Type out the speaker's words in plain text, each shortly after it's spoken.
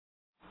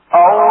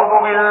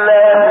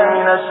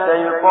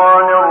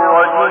الشيطان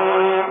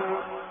الرجيم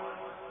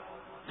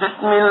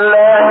بسم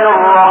الله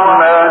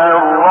الرحمن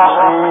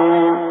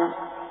الرحیم.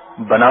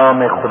 به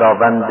نام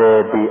خداوند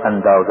بی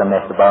اندازه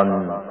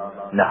مهربان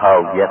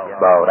نهایت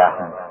با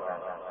رحم.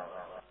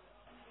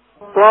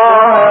 طه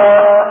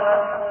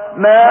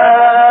ما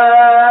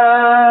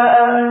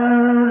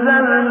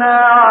انزلنا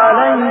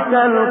عليك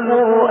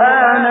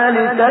القرآن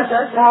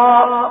لتشقى.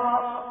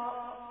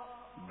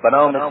 به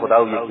نام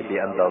خدایی که بی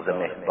اندازه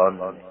مهربان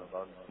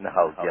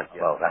نهایت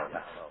با رحم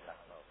است.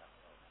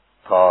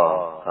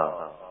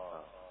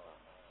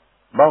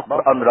 ما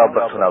قرآن را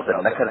بر تو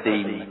نازل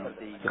نکردیم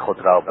که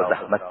خود را به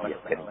زحمت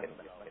بیفکنی،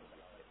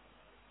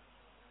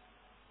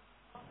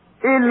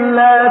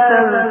 الا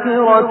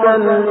تذکرة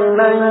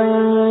لمن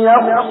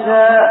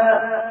یخشی.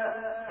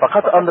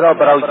 فقط آن را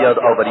برای یاد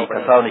آوری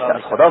کسانی که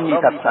از خدا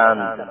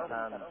می‌ترسند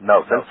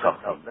نازل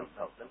ساختیم.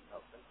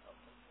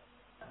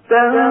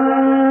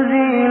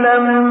 تنزیلا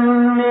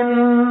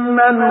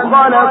ممن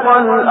خلق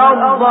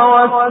الارض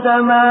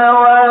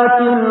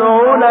والسماوات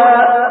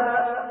العلی.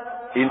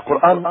 این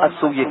قرآن از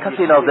سوی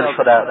کسی نازل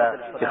شده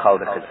که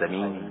خالق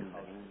زمین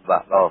و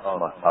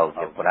آسمان‌های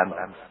بلند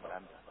است.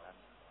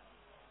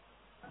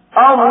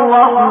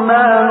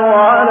 الرحمن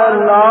على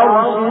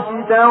العرش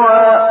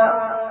استوى.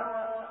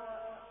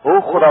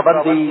 او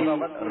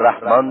خداوندی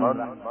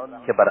رحمان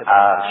که بر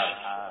عرش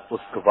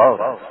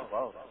استوار است.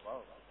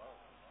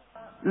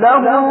 له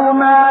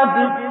ما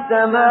في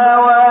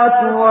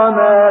السماوات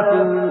وما في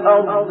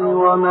الأرض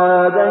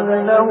وما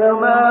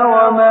بينهما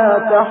وما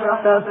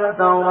تحت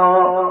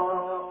الثرى.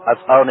 از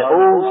آن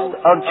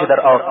اوست آنچه در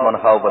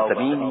آسمان‌ها و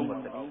زمین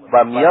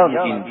و میان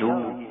این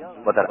دو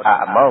و در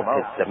اعماق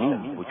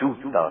زمین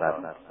وجود دارد.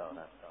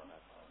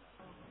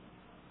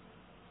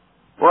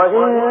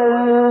 وَإِن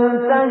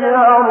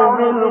تَجْهَرْ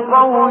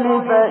بِالْقَوْلِ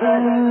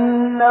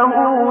فَإِنَّهُ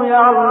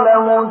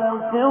يَعْلَمُ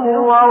السِّرَّ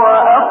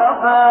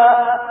وَأَخْفَى.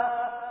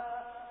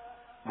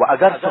 و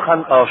اگر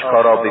سخن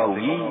آشکارا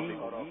بگویی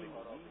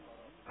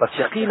پس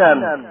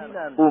یقینا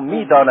او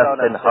می‌داند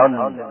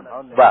پنهان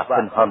و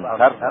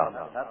پنهان‌تر را.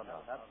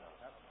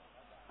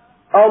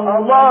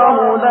 الله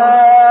لا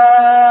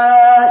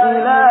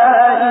إله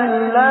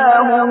إلا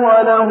هو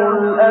له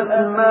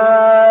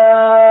الأسماء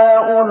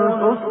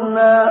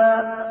الحسنى.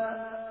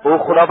 او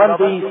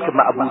خداوندی است که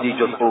معبودی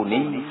جز او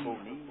نیست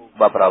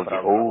و برای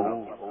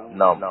او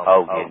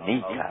نام‌های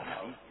نیک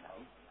است.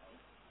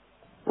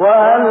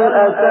 وهل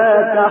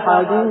أتاك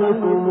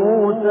حديث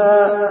موسى.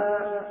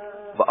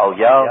 و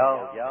آیا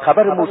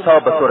خبر موسی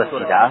به تو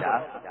رسیده است؟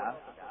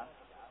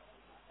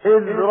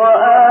 إذ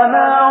رأى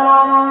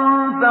نارا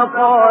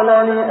فقال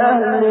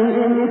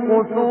لأهلهم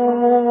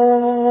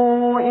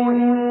كثوا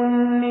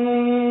إني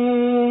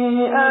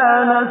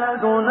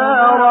آنست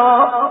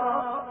نارا.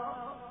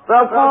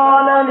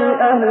 فقال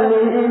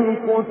لأهلهم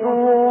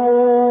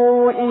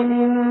كثوا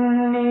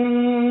إني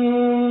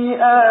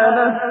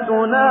آنست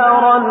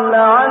نارا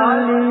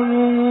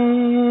لعلي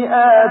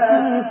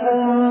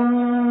آتيكم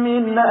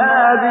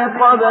منها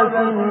بقبس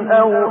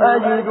أو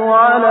أجد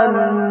على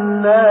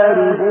النار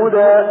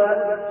هدى.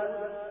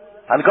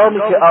 هنگامی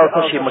که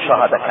آتشی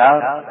مشاهده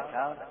کرد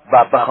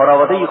و به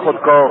خانواده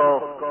خود گفت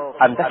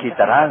اندکی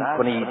درنگ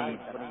کنید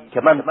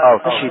که من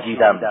آتشی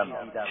دیدم،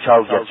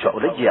 شاید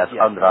شعله‌ای از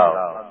آن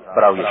را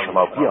برای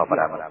شما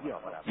بیاورم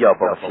یا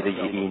با وسیله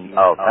این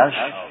آتش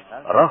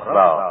راه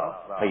را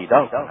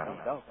پیدا کنم.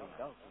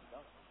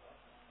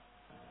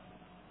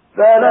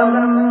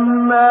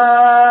 فلما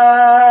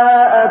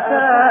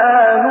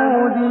أتاها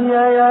نودي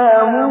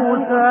يا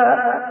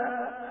موسى.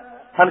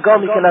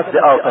 هنگامی که نزد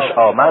آتش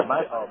آمد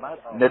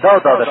ندا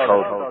داده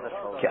شد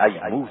که ای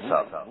موسی،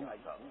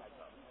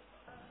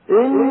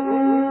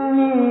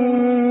 إني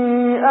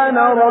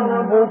أنا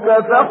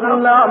ربك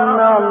فاخلع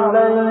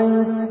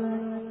نعليك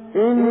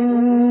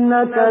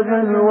إنك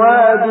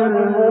بالواد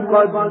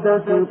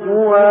المقدس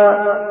طوى.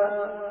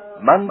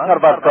 من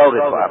پروردگار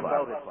توام،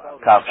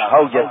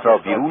 کفش‌هایت را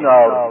بیرون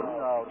آر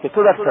که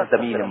تو در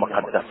سرزمین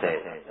مقدس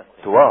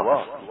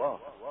طواست.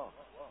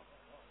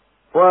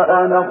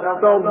 وأنا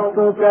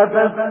اخترتك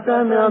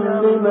فاستمع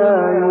لما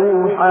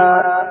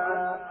يوحى.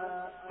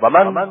 و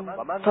من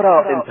تو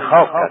را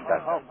انتخاب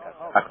کردم،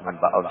 اکنون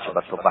به آنچه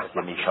بر تو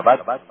وحی می شود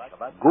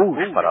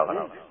گوش فرا.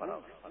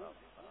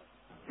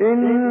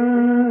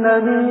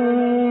 إنني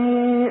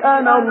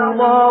أنا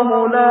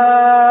الله لا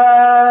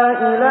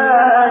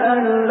إله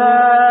إلا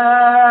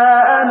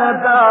أنا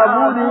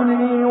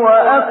فاعبدني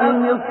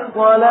وأقم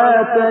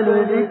الصلاة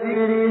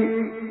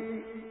لذكري.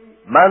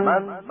 من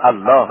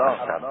الله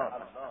هستم،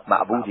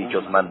 معبودی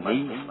جز من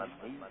نیست،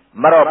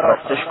 مرا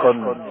پرستش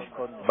کن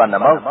و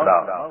نماز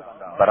را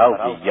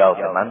برای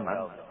یاد من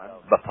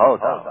به پا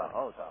دار.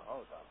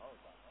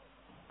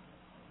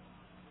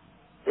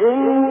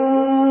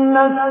 إن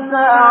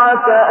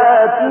الساعة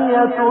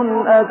آتية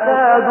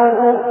أكاد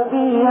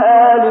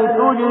أخفيها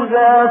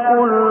لتجزى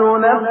كل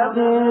نفس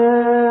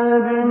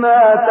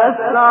بما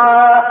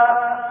تسعى.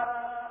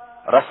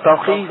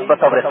 رستاخیز به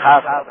طور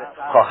قطع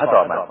خواهد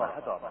آمد.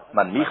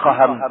 من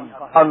میخواهم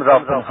آن را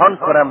پنهان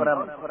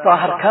کنم تا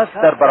هر کس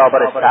در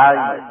برابر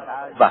سعی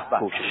و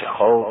کوشش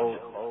خود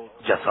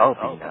جزا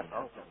بیند.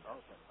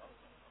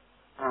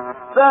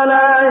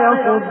 فلا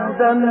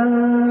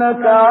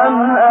يصدنك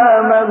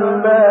عنها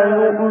من لا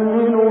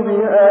يؤمن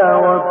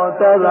بها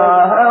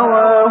واتبع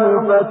هواه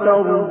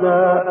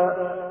فتردى.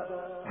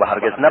 و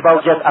هرگز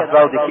نباید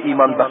افرادی که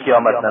ایمان به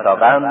قیامت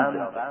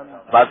ندارند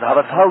و از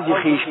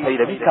هوس‌های خویش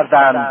پیروی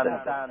کردند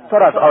تو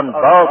را از آن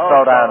باز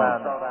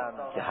دارند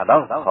که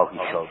هلاک خواهی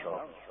شد.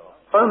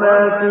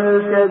 وما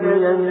تلك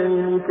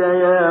بيمينك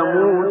يا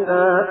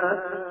موسى.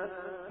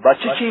 و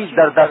چه چیز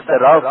در دست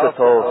راست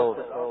تو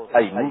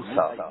ای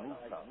موسی؟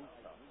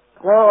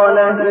 قال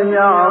هي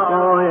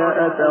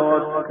عصاي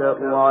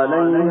أتوكأ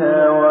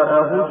عليها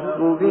وأهش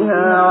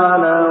بها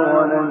على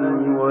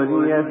غنمي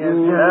ولي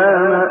فيها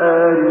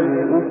مآرب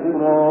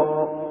أخرى.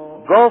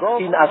 گفت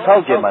این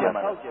عصای من است،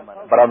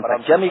 بر آن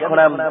تکیه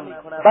میکنم،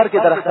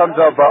 برگ درختان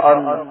را با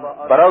آن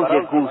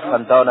برای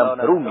گوسفندانم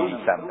فرو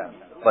میریزم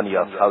و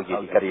نیازهای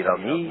دیگری را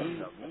نیز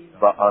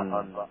با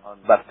آن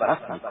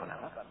برطرف میکنم.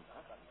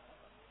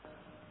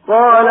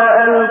 قال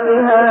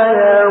ألقها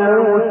يا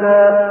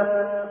موسى.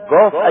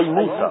 گفت ای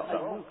موسی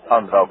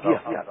آن را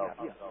بیفکن.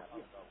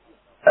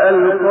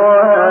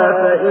 ألقاها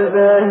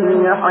فإذا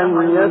هي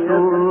حية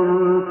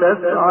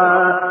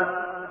تسعى.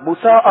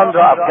 موسی آن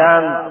را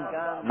افکند،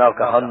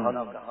 ناگهان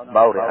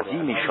مار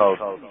عظیمی شد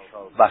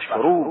و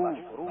شروع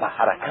به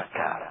حرکت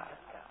کرد.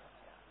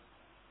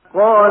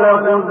 قال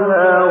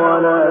خذها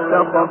ولا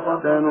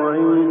تخف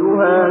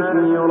سنعيدها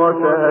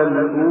سيرتها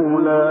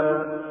الأولى.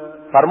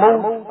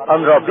 فرمود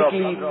آن را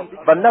بگیر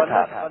و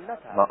نترس،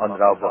 ما آن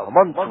را به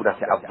همان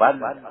صورت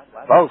اول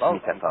باز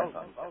می‌گردانیم.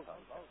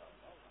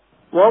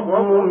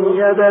 واضمم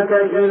يدك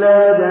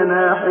إلى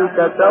جناحك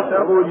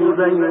تخرج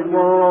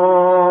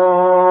بيضاء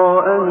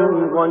من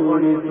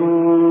غير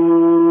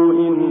سوء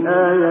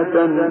آية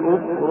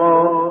أخرى.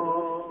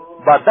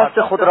 با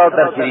دست خود را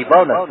در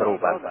گریبانت فرو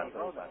بند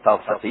تا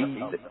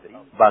سفید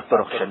و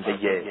درخشنده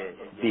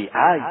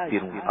بی‌عیب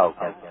بیرون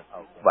آید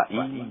و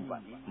این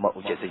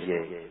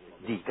معجزه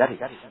دیگری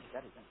است.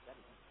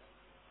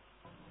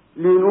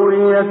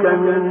 لنريك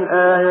من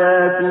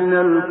آياتنا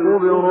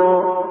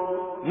الكبرى.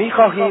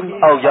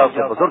 می‌خواهیم آیات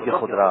بزرگ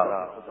خود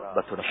را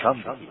به تو نشان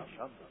دهیم.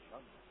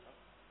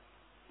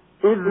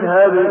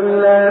 اذهب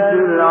إلى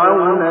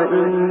فرعون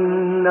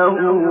إنه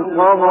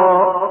طغى.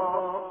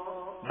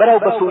 برو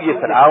به سوی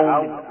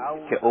فرعون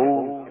که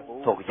او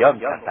طغیان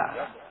کرده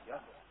است.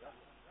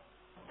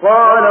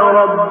 قال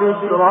رب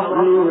اشرح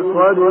لي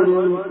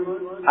صدري.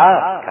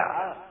 عرض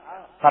کرد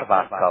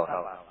پروردگار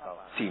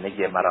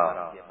سینه مرا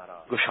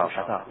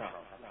گشاده دار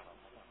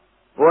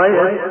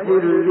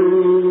ويسر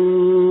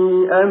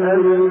لي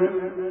أمري.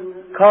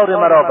 کار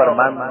مرا بر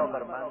من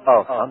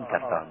آسان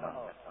گردان.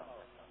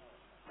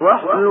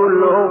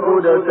 واحلل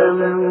عقدة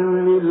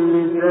من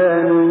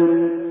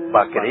لساني.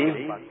 با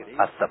گریه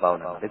از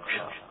زبانم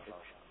بگشا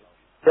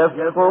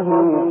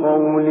يفقهوا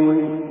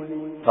قولي.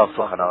 تا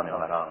سخنان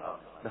مرا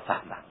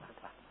بفهمند.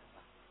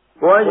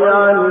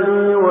 واجعل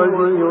لي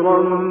وزيرا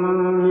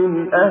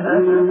من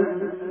أهلي.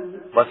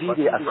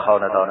 وزیری از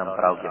خاندانم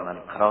برای من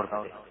قرار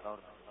بده.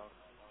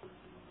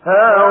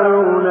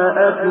 هارون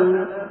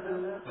أخي.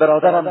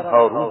 برادرم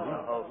هارون.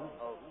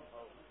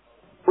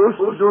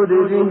 اشدد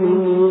به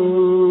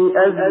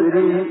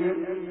أزري.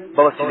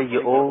 با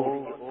وسیله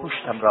او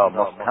پشتم را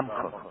محکم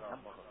کن.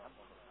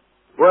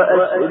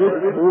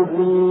 وأشركه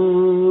في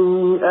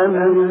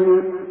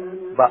أمري.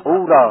 و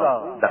او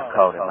را در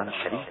کار من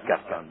شریک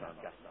گردان.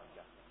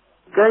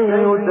 كي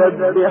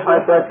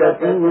نسبحك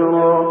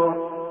كثيرا.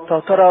 تا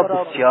تو را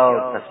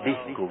بسیار تسبیح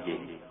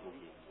گوییم.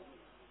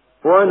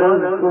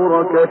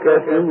 ونذكرك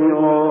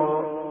كثيرا.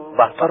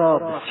 و تو را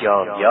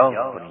بسیار یاد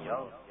کنیم.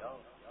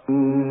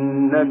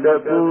 إنك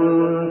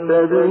كنت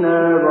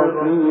بنا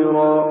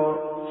بصيرا.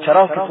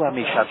 چرا که تو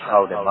همیشه از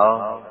حال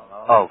ما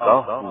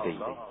آگاه بوده ای.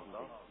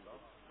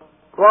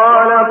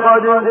 قال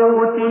قد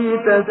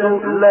أوتيت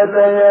سؤلك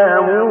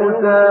يا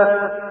موسى.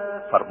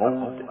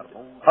 فرمود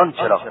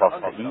آنچه را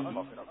خواسته‌ای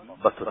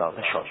به تو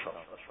داده شد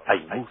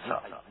ای موسی.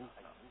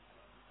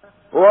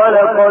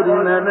 ولقد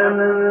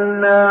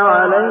مننا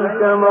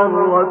عليك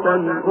مرة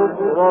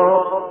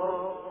أخرى.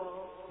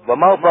 و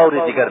ما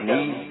بار دیگر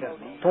نیز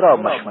تو را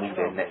مشمول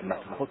نعمت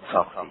خود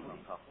ساختیم.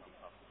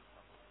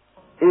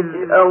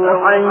 إذ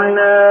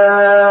أوحينا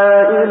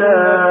إلى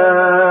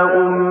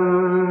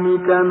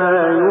أمك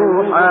ما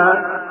يوحى.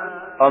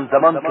 آن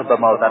زمان که به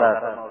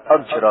مادرت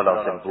آنچه را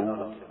لازم بود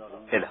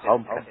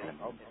الهام کردیم.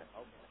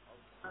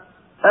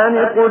 أن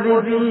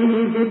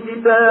اقذفيه في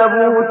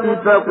التابوت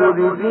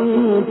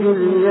فاقذفيه في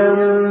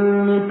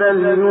اليم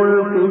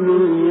فليلقه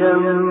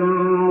اليم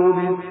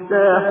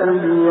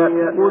بالساحل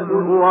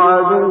يأخذه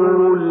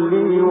عدو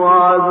لي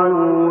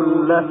وعدو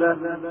له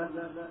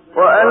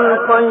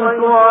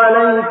وألقيت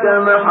عليك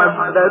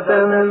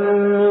محبة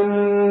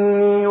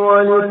مني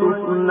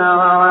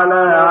ولتصنع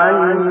على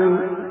عيني.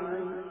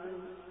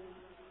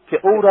 که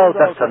او را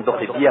در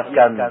صندوقی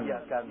بیفکن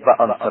و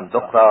آن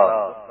صندوق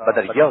را به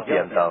دریا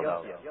بینداز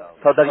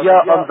تا دریا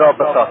آن را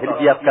به ساحل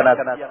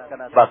بیفکند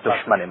و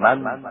دشمن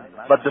من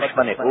و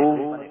دشمن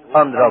او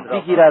آن را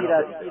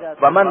بگیرد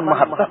و من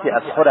محبت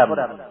از خودم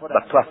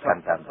به تو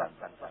افکندم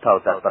تا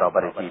در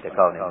برابر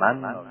دیدگان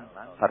من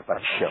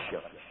پرورش یابی.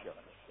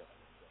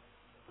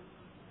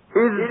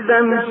 إذ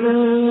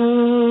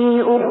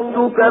تمشي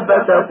أختك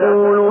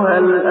فتقول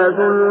هل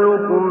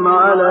أدلكم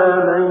على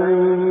من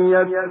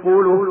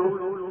يكفله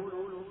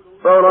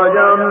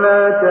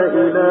فرجعناك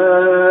إلى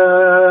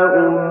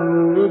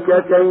أمك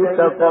كي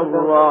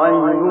تقر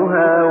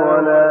عينها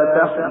ولا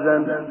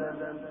تحزن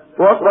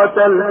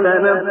وقتلت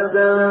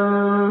نفسا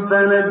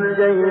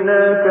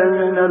فنجيناك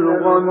من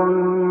الغم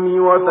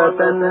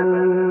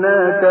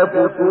وفتناك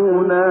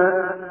فتونا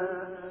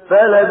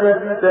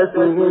فلبثت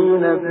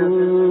سنين في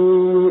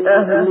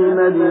أهل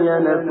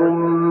مدين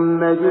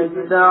ثم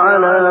جئت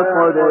على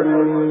قدر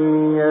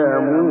يا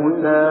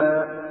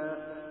موسى.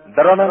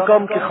 در آن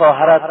هنگام که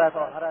خواهرت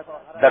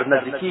در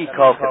نزدیکی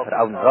کاخ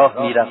فرعون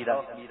راه میرفت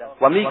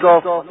و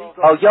میگفت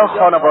آیا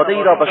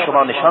خانواده‌ای را به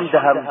شما نشان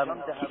دهم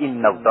که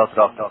این نوزاد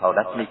را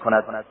کفالت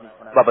میکند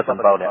و به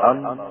دنبال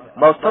آن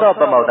ما تو را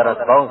به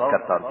مادرت باز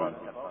گرداندیم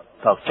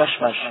تا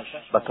چشمش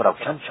به تو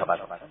روشن شود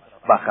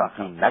و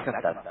غمگین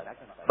نگردد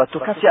و تو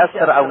کسی از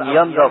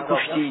فرعونیان را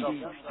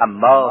کشتی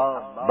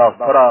اما ما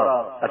تو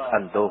را از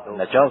اندوه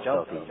نجات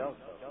دادیم.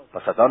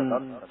 پس از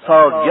آن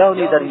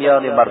سالیانی در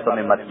میان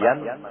مردم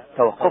مدین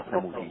توقف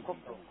نمودی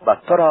و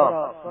تو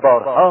را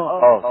بارها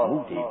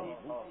آزمودیم.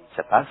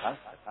 سپس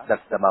در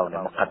زمان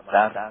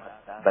مقدر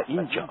به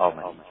اینجا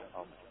آمدی.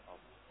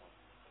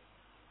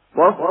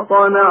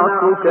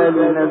 واصطنعتك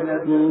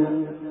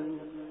لنفسي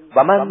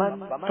و من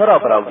تو را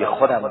برای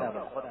خودم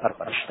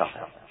پرورش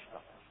دادم.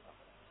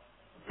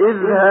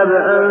 اذهب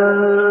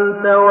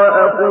أنت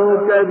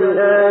وأخوك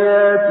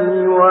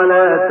بآياتي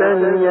ولا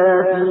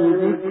تنيا في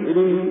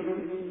ذكري.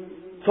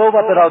 تو و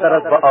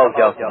برادرت با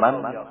آیات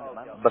من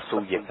به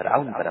سوی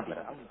فرعون بروید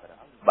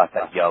و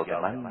در یاد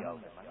من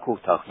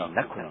کوتاهی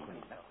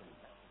نکنید.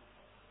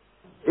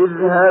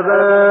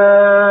 اذهبا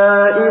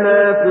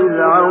إلى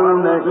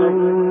فرعون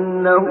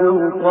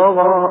إنه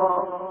طغى.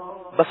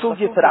 به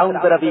سوی فرعون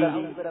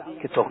بروید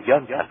که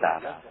طغیان کرده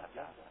است.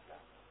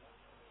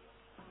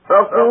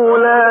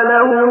 فقولا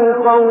له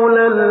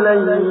قولا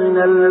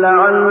لینا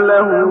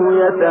لعله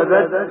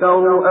يتذكر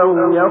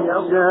او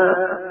يخشى.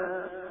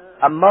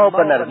 اما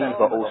به نرمی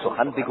با او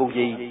سخن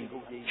بگویید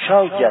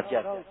شاید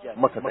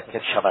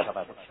متذکر شود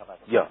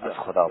یا از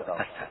خدا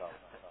بترسد.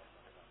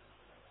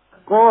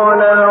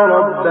 قال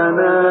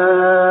ربنا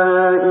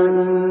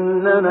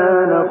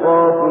إننا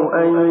نخاف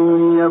أن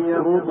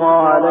يفرط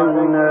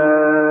علينا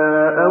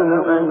أو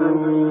أن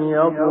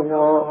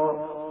يطغى.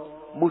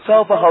 موسی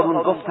و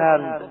هارون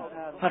گفتند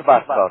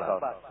پروردگارا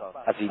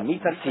از این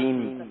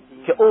می‌ترسیم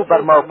که او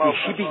بر ما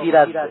پیشی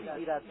بگیرد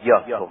یا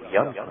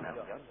طغیان کند.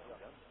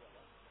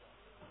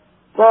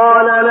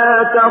 قال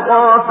لا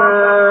تخافا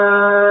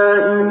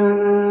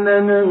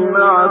إنني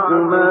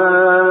معكما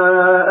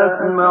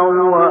أسمع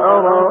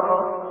وأرى.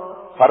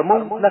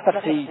 فرمود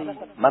نترسید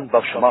من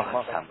با شما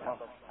هستم،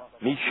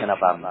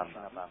 میشنوم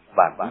و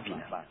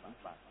میبینم.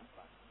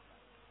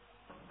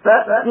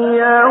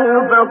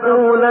 فأتياه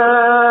فقولا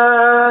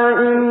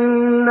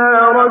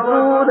إنا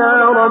رسولا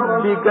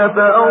ربك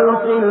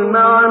فأرسل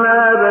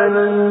معنا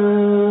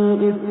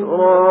بني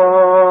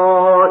إسرائيل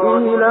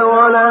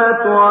ولا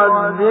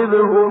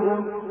تعذبهم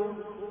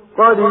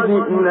قد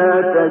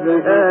جئناك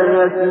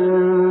بآية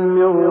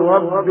من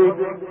ربك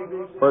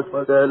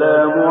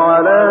والسلام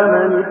على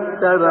من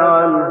اتبع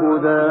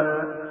الهدى.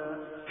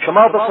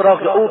 شما به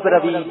سراغ او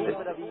بروید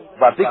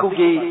و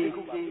بگویید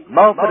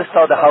ما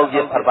فرستاده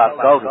های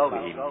پروردگار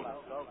توییم.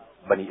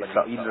 بنی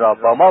اسرائیل را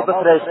با ما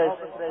بفرست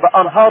و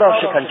آنها را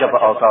شکنجه و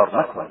آزار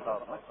مکن.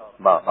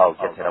 ما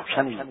آیت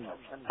روشنی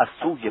از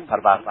سوی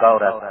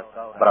پروردگارت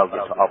برای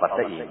تو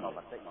آورده ایم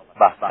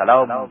و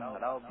سلام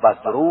و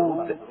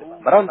درود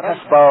بر آن کس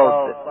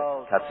باد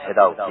که از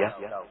هدایت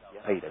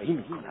پیروی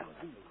میکند.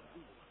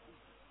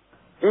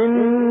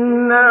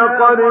 إنا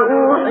قد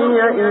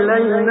أوحي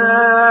إلينا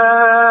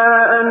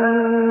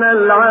أن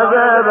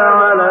العذاب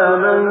على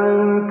من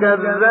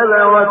كذب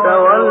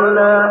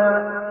وتولى.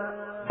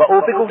 با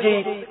او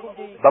بگویید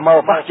به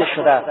ما وحی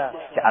شده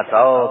که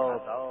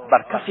عذاب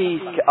بر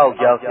کسی است که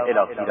آیات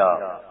الهی را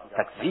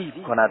تکذیب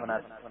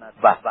کند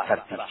و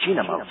سرپیچی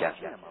نماید.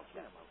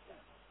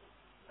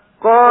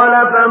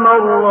 قال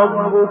فمن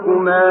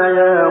ربكما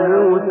يا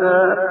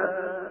موسى.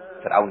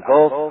 فرعون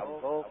گفت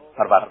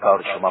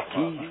پروردگار شما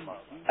کیست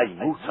ای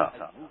موسی؟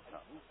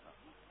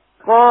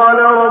 قال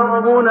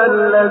ربنا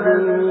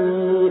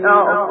الذي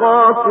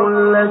أعطى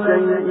كل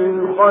شيء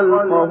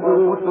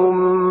خلقه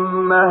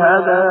ثم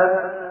هدى.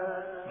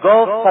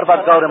 گفت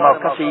پروردگار ما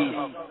کسی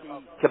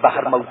که به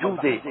هر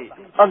موجود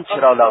آنچه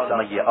را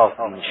لازمه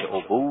آفرینش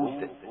او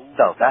بود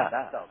داده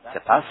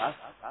سپس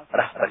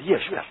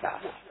رهبریش کرده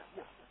است.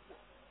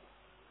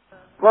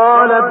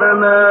 قال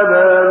فما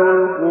بال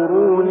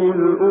القرون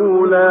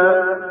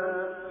الأولى.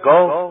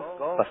 گفت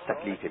پس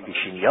تکلیف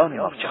پیشینیان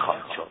ما چه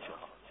خواهد شد؟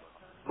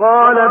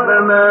 قال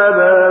فما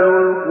بال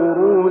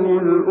القرون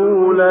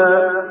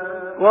الأولى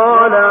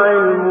قال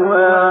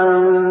علمها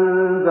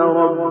عند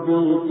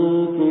ربي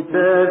في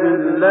كتاب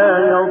لا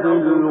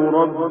يضل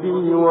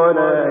ربي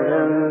ولا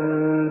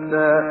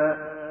ينسى.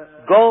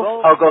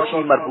 گفت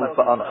آگاهی مربوط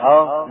به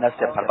آنها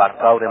نزد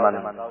پروردگار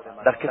من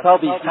در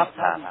کتابی ثبت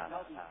است.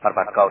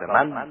 پروردگار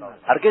من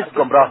هرگز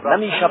گمراه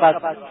نمی شود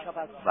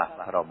و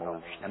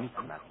فراموش نمی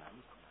کند.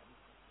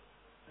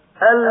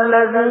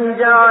 الذي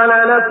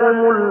جعل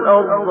لكم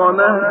الأرض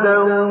مهدا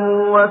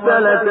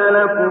وسلك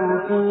لكم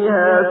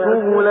فيها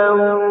سبلا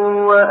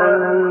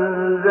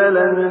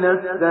وأنزل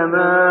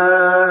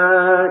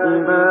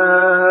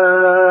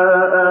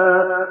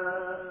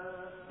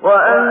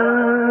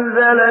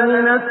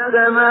من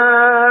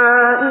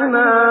السماء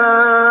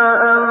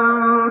ماء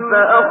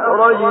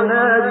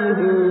فأخرجنا به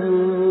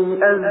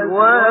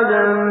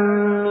أزواجا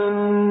من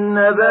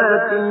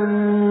نبات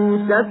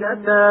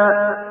شتى.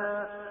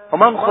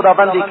 همان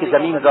خداوندی که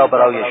زمین را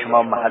برای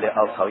شما محل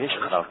آسایش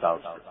قرار داد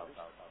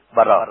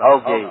و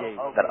راه‌های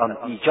در آن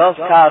ایجاد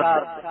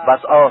کرد و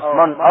از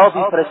آسمان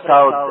آبی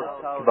فرستاد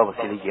که با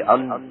وسیله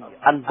آن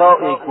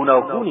انواع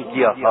گوناگون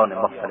گیاهان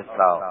مختلف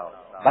را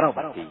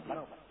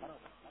برآوردید.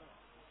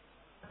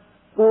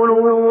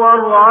 قلوا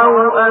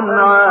وارعوا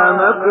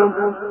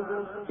أنعامكم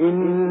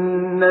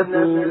إن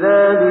في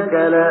ذلك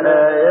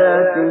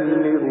لآيات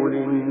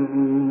لأولي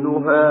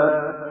النهى.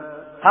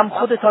 هم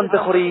خودتان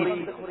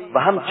بخورید و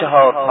هم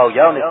چهار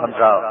پایانتان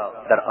را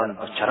در آن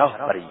به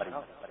چراغ برید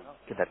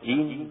که در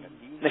این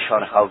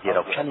نشانه‌های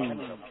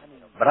روشنی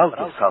برای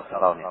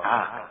صاحبان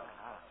عقل.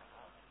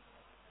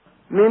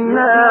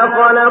 منها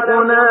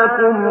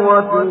خلقناكم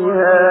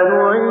وفيها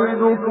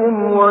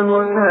نعيدكم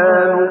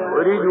ومنها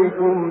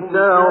نخرجكم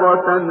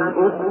تارة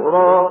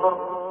أخرى.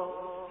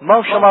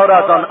 ما شما را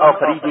از آن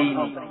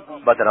آفریدیم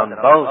و در آن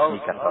باز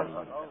می‌گردانیم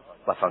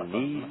و آن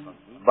نیز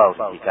باز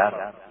دیگر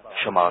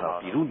شما را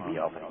بیرون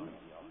می‌آوریم.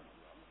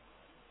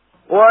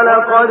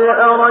 ولقد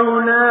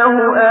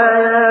أريناه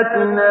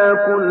آياتنا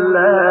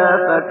كلها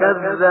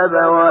فكذب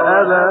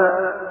وأبى.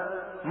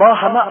 ما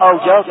همه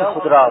آیات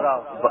خود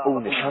را به او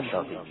نشان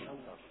دادیم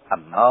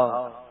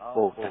اما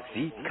او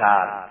تکذیب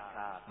کرد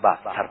و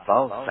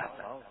پرواز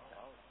زد.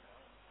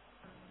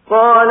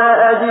 قال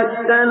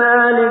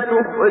أجئتنا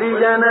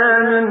لتخرجنا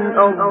من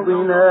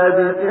أرضنا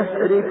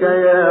بسحرك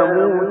يا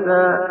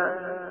موسى.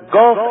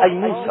 گفت ای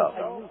موسی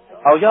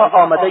آیا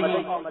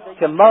آمده‌ای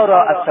که ما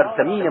را از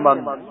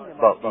سرزمینمان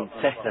با این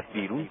سحرت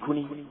بیرون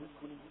کنی؟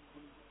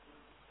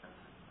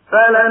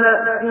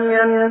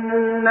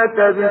 فلنأتينك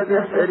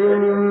بسحر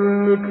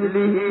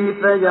مثله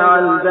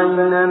فاجعل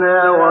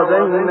بيننا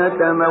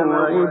وبينك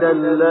موعدا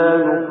لا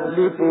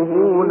نخلفه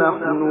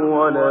نحن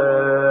ولا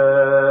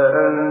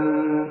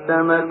أنت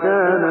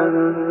مكانا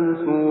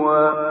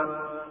سوى.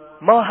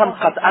 ما هم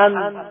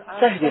قطعا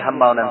سحری هم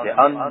مانند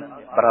آن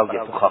برای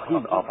تو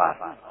خواهیم آورد.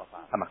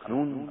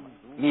 همکنون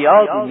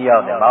میاد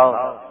میان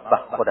ما و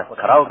خودت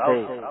قرار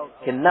ده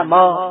که نه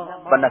ما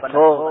و نه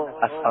تو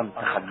از آن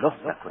تخلف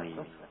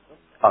نکنیم،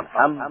 آن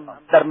هم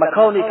در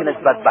مکانی که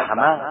نسبت به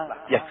همه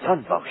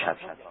یکسان باشد.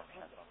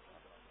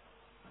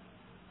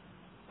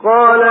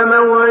 قال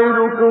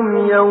موعدكم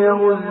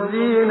يوم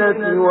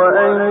الزينة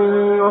وأن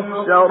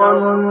يحشر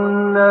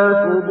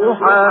الناس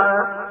ضحى.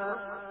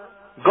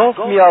 گفت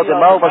میاد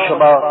ما و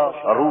شما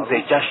روز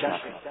جشن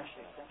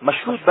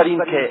مشروط بر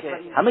این که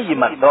همه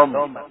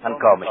مردم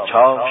هنگام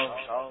چاشت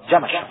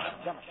جمع شوند.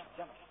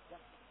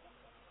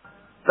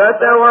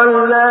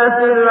 فتولى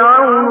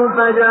فرعون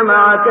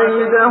فجمع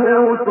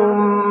كيده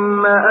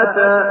ثم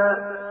أتى.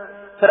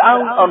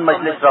 فرعون آن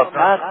مجلس را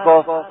ترک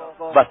گفت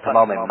و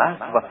تمام مکر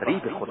و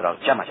فریب خود را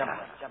جمع کرد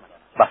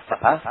و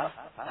سپس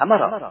همه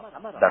را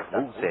در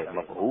روز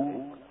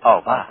موعود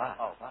آورد.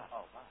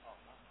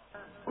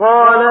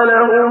 قال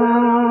لهم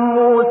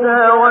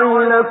موسى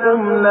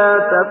ويلكم لا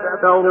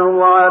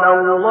تفتروا على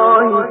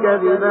الله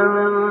كذبا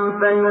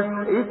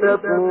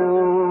فيسحتكم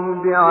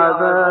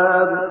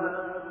بعذاب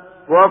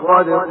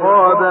وقد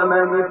خاب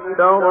من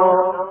افترى.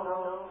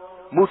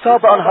 موسی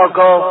به آنها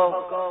گفت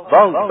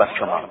وای بر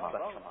شما،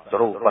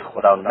 دروغ بر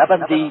خدا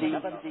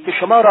نبندید که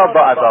شما را با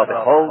عذاب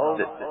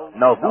خود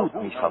نابود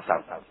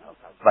می‌سازد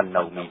و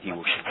نومیدی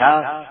و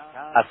شکست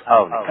از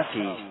آن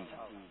کسی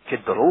که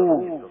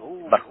دروغ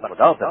بر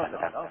خدا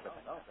ببندد.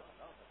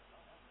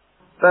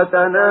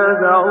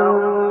 فتنازعوا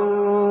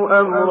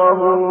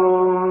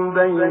أمرهم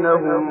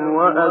بينهم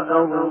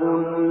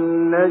وأسروا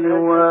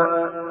النجوى.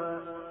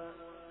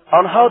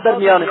 آنها در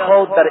میان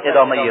خود در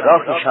ادامه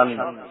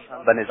راهشان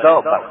به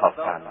نزاع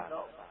برخاستند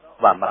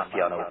و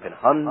مخفیانه و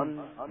پنهان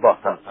با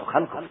هم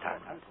سخن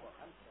گفتند.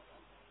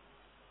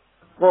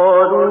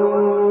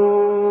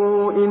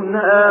 قالوا إن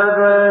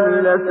هذان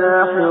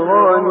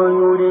لساحران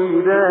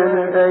يريدان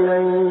أن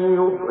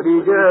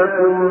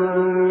يخرجاكم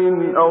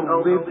من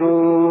أرضكم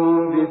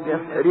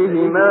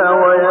بسحرهما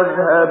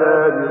ويذهبا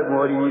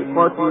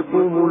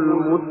بطريقتكم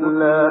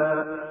المثلى.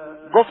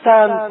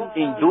 گفتند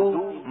این دو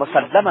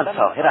مسلما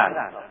ساحرند،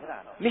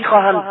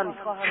 میخواهند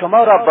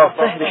شما را با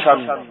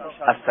سحرشان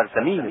از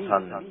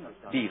سرزمینتان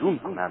بیرون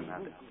کنند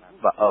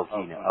و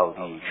آیین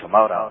عالی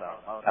شما را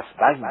از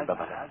بین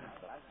ببرند.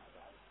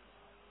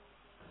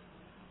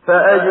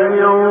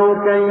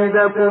 فأجمعوا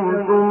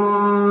كيدكم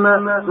ثم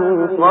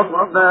أتوا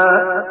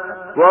صفا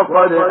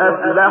وقد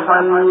أفلح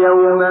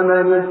اليوم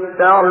من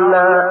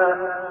استعلى.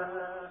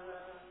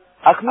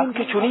 اکنون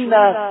که چنین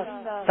است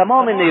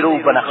تمام نیرو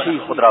و نقشه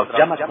خود را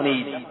جمع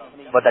کنید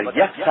و در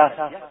یک صف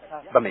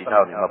به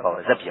میدان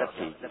مبارزه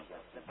بیایید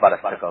و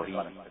رستگاری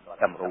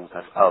امروز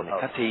از آن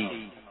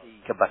کسی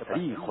که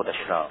برتری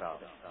خودش را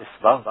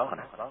اثبات کند.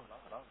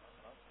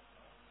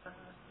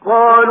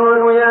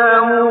 قالوا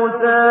يا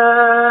موسى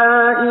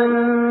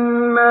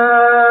إما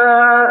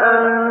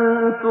أن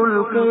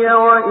تلقي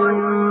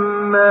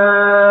وإما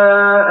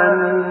أن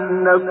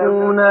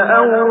نكون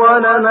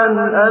أول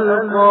من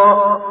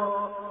ألقى.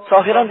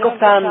 ساحران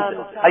گفتند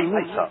ای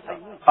موسی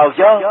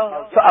آیا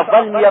تو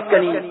اول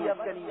می‌افکنی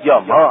یا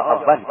ما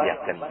اول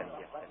بیافکنیم؟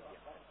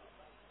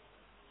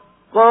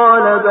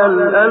 قال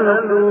بل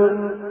ألقوا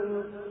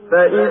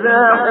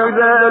فإذا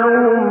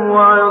حبالهم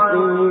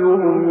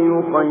وعصيهم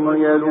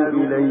يخيل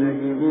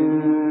إليه من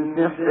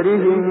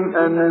سحرهم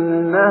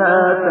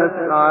أنها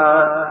تسعى.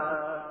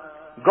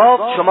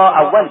 گفت شما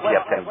اول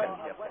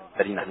بیافکنید.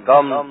 در این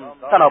هنگام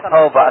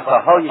تنابها و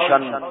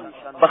عصاهایشان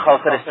به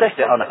خاطر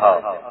سحر آنها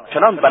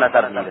چنان به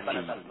نظر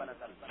می‌رسید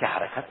که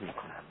حرکت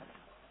می‌کنند.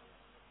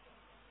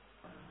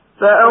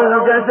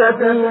 فأوجس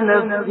في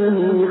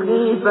نفسه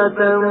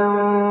خيفة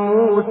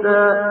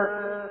موسى.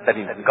 در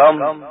این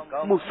هنگام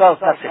موسی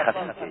ترس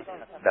خفیفی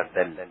در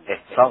دل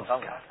احساس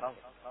کرد.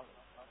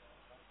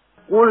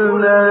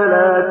 قلنا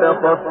لا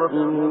تخف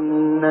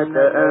إنك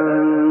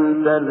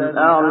أنت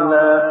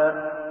الأعلى.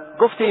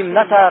 گفتیم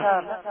نترس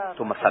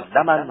تو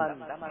مسلما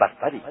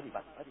برتری.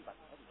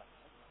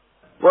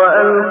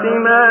 وألق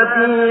ما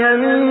في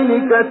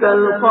يمينك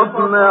تلقف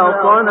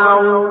ما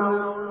صنعوا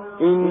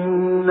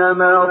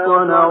إنما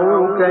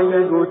صنعوا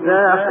كيد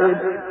ساحر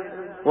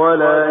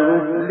ولا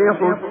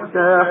يفلح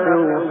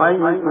الساحر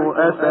حيث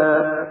أتى.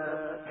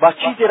 و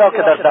چیزی را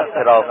که در دست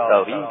راست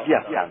داری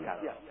بیفکن.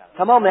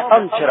 تمام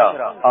آنچه را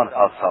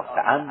آنها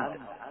ساخته‌اند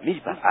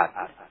میبرد،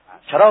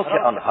 چرا که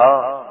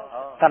آنها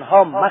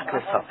تنها مکر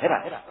ساحر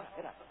است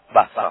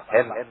و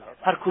ساحر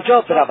هر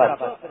کجا برود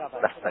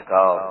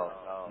رستگار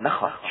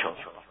نخواهد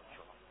شد.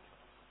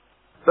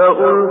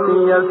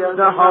 فألقي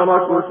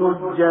السحرة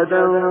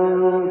سجدا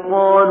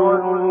قالوا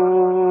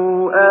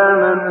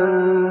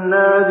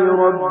آمنا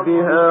برب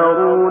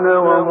هارون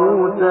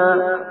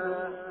وموسى.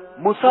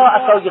 موسی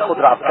عصای خود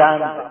را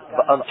افکند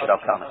و آنچه را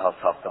که آنها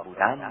ساخته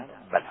بودند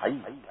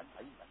بلعید.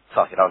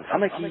 ساحران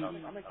همگی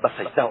به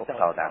سجده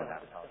افتادند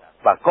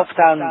و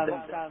گفتند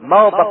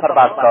ما به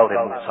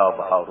پروردگار موسی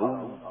و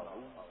هارون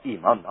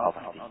ایمان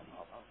آوردیم.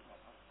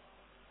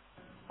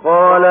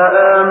 قال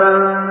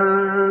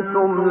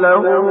آمنتم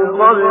له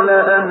قبل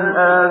أن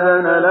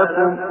آذن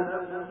لكم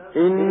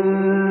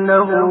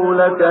إنه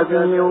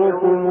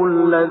لكبيركم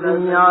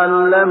الذي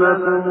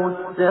علمكم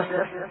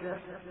السحر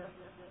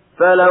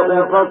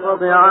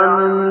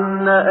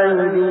فلأقطعن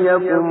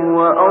أيديكم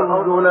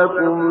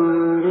وأرجلكم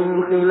من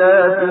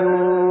خلاف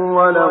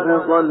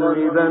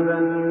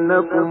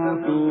ولأصلبنكم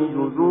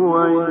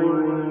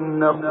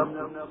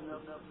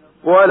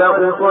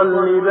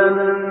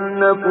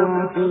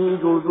في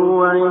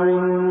جذوع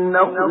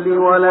النخل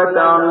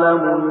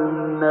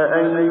ولتعلمن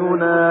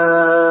أينا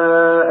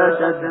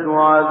أشد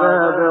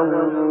عذابا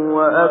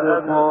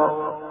وأبقى.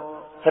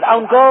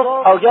 فرعون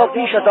گفت آیا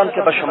پیش از آن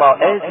که به شما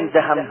اذن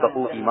دهم به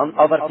او ایمان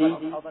آوردید؟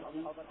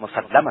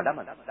 مسلما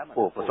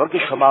او بزرگ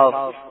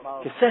شما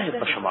که سحر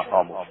به شما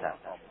آموخته.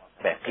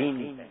 به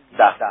یقین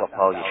دست و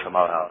پای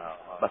شما را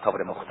به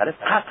طور مختلف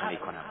قطع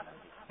میکنم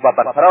و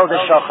بر فراز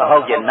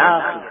شاخه‌های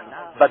نخل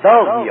به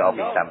دار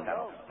میآویزم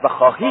و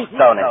خواهید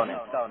دانست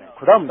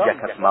کدام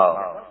یک از ما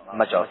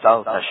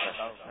مجازاتش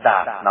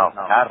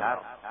دردناکتر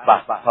و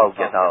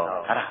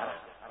پایدارتر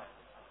است.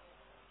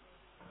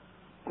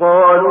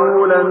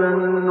 قالوا لن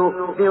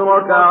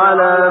نؤثرك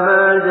على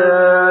ما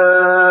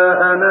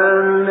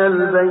جاءنا من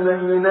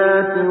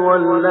البينات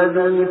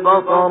والذي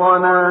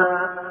فطرنا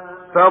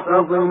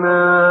فاقض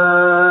ما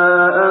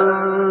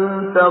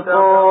أنت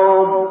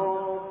قاض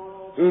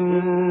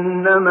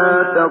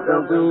إنما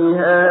تقضي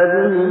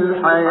هذه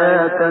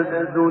الحياة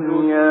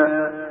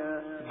الدنيا.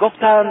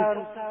 گفتند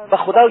به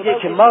خدایی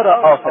که ما را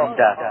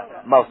آفریده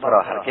ما تو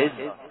را هرگز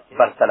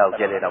بر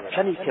دلایل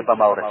روشنی که به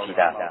ما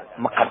رسیده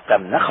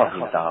مقدم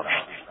نخواهیم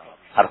داشت.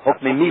 هر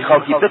حکمی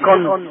میخواهی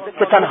بکن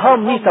که تنها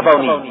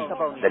میتوانی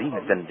در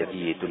این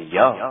زندگی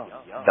دنیا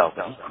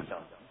داوری کنی.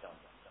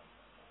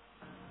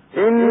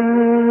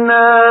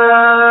 إنا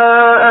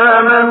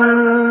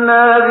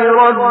آمنا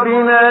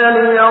بربنا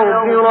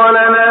ليغفر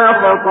لنا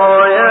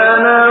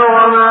خطايانا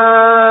وما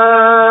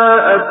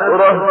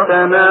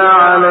أكرهتنا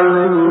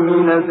عليه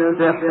من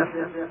السحر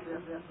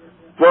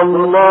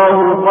والله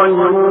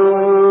خير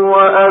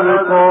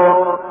وأبقى.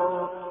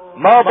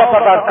 ما به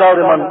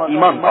پروردگارمان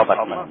ایمان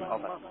آوردیم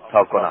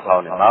تا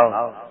گناهان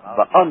ما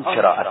و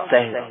آنچه را از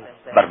سحر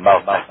بر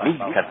ما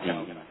تحمیل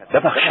کردیم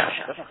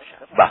ببخشد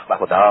و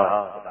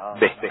خدا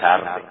بهتر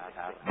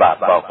و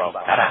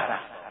باقی‌تر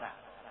است.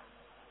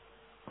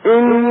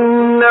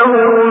 إنه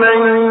من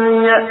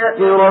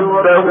يأت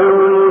ربه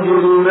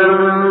مجرما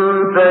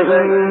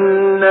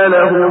فإن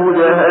له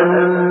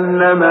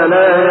جهنم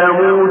لا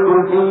يموت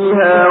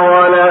فيها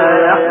ولا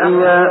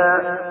يحيا.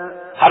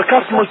 هر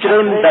کس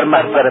مجرم در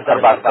محضر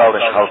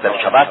پروردگارش حاضر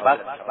شود،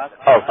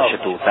 آتش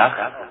دوزخ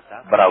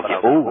برای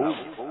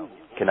اوست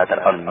که نه در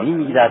آن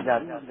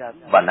می‌میرد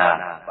و نه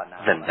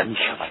زنده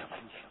می‌شود.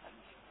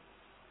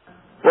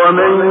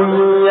 ومن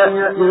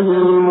يأته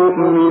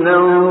مؤمنا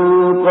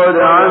قد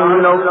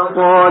عمل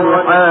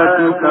الصالحات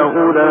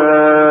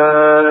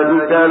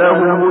فأولئك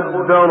لهم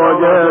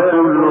الدرجات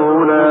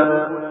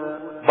العلی.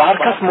 و هر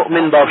کس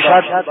مؤمن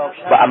باشد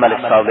و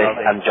عمل صالح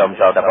انجام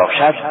داده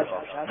باشد،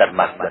 در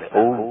محضر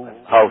او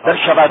حاضر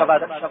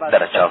شود،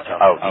 درجات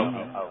عالی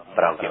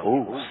برای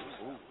اوست.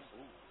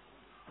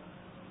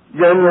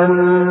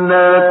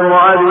 جنات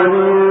عدن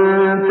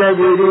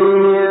تجري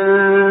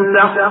من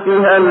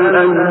تحتها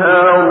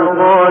الأنهار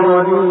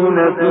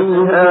خالدين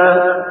فيها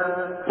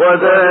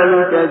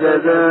وذلك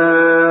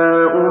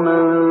جزاء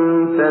من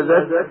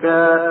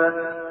تزكى.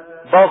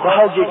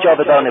 باغ‌های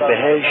جاودان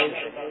بهشت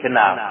که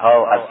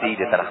نهرها از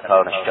زیر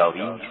درختانش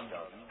جاری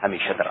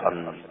همیشه در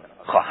آن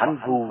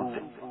خواهند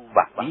بود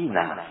و این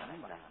است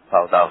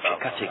پاداش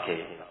کسی که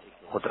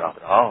خود را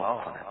پاک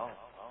کند.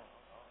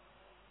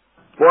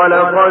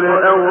 ولقد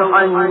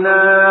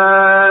أوحينا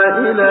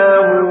إلى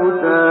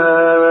موسى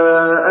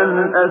أن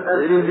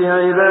أسر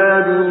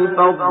بعبادي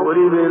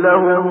فاضرب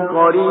لهم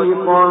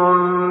طريقا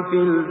في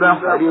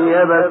البحر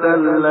يبسا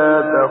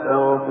لا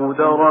تخاف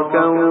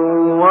دركا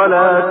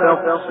ولا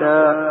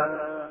تخشى.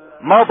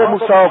 ما به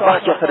موسی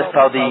وحی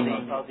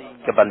فرستادیم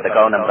که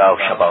بندگانم را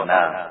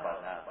شبانه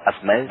از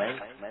مصر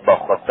با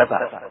خود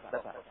ببر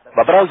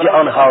و برای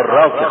آنها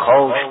راه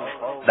خشک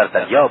در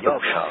دریا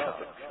بگشا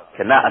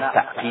که نه از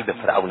تعقیب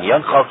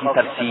فرعونیان خواهی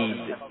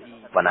ترسید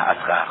و نه از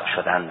غرق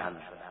شدن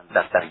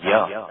در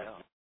دریا.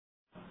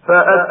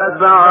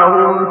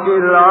 فأتبعهم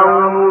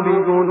فرعون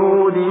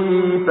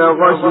بجنوده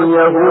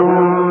فغشيهم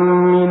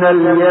من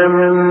اليم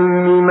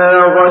ما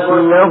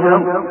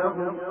غشيهم.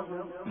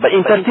 به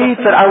این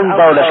ترتیب فرعون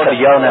با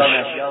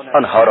لشکریانش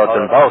آنها را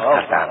دنبال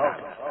کردند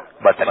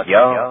و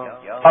دریا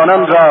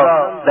آنان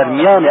را در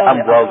میان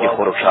امواج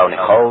خروشان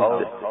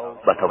خود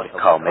به طور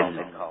کامل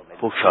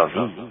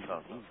پوشانید.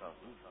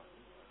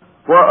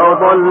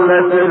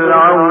 وأضل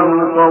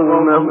فرعون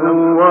قومه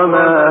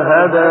وما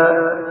هدى.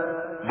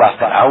 و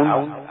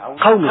فرعون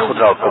قوم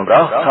خود را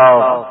گمراه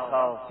ساخت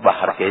و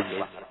هرگز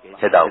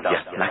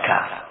هدایت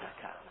نکرد.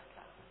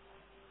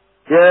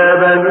 يا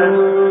بني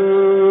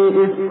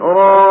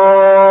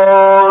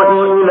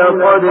إسرائيل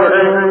قد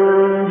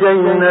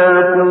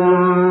أنجيناكم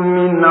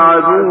من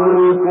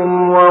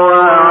عدوكم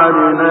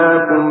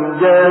وواعدناكم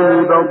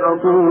جانب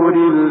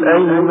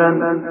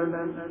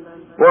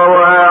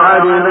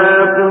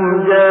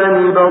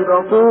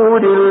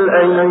الطور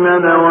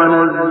الأيمن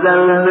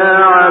ونزلنا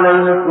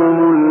عليكم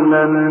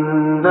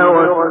المن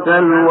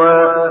والسلوى.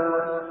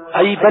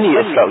 ای بنی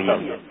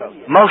اسرائیل،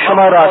 ما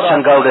شما را از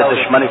چنگال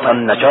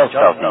دشمنتان نجات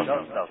دادیم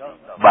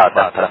و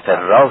در طرف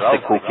راست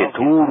کوه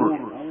طور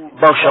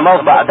با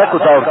شما وعده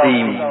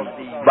گزاردیم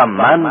و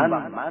من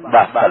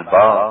و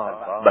سلوا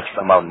به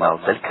شما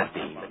نازل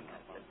کردیم.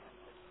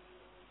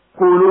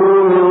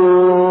 كلوا من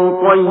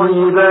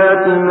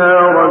طيبات ما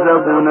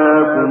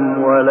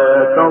رزقناكم ولا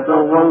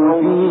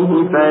تطغوا فيه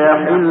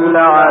فيحل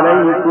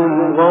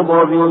عليكم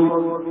غضبي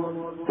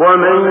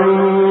ومن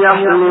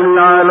يحلل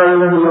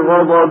عليه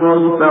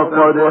غضبي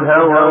فقد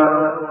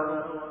هوى.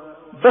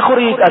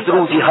 بخورید از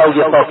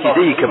روزی‌های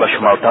پاکیزه‌ای که به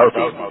شما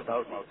دادیم،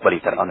 ولی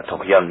در آن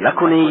طغیان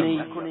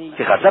نکنید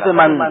که غضب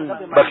من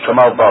بر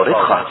شما وارد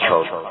خواهد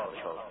شد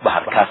و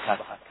هر کس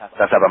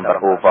غضبم بر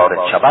او وارد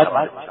شود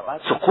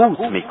سقوط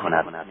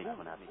می‌کند.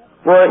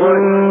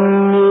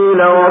 وإني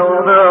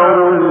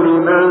لغفار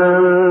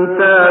لمن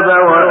تاب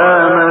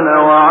وآمن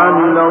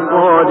وعمل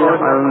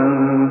صالحا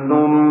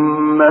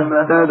ثم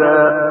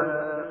اهتدى.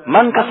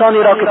 من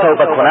کسانی را که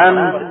توبه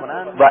کنند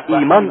و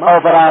ایمان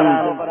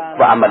آورند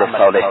و عمل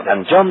صالح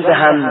انجام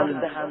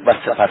دهند و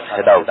سپس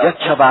هدایت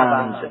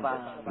شوند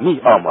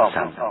می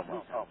آموزند.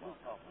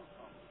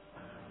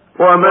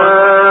 وما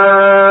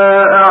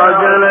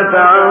أعجلك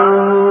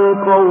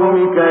عن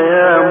قومك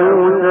يا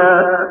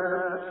موسى.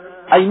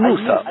 ای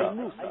موسی،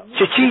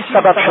 چه چیز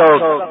سبب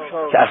شد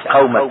که از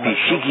قومت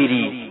پیشی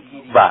گیری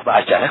و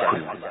عجله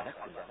کنی؟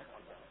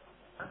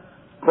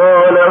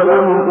 قال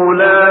هم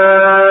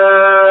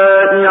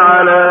أولئك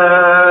على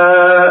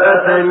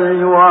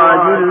أثري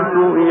وعجلت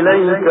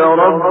إليك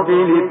رب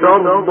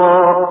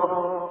لترضى.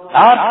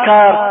 عرض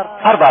کرد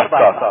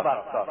پروردگار،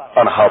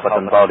 آنها به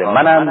دنبال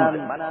منند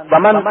و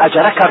من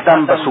عجله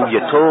کردم به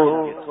سوی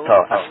تو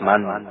تا از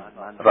من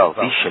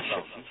راضی شوی.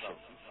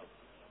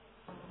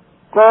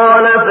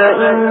 قال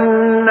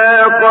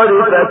فإنا قد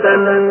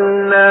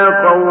فتنا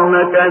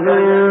قومك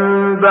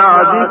من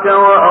بعدك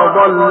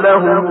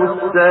وأضلهم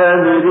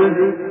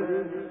السامري.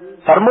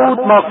 فرمود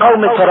ما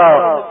قوم تو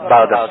را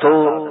بعد از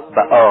تو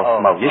به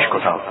آزمایش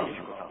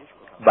گذاشت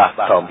و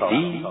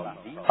سامری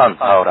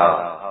آنها را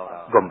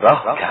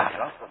گمراه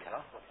کرد.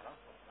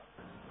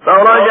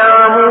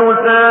 فرجع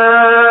موسى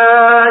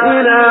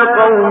إلى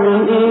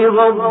قومه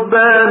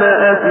غضبان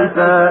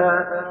أسفا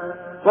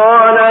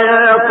قال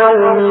يا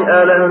قوم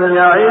ألم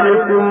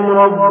يعدكم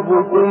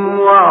ربكم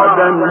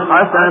وعدا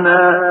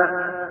حسنا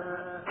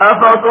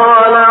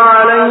أفطال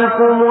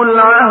عليكم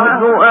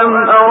العهد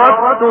أم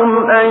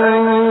أردتم أن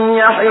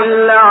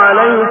يحل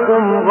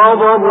عليكم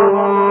غضب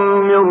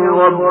من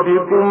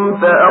ربكم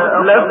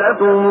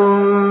فأخلفتم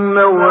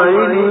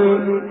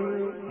موعدي.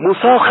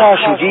 موسی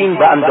خشمگین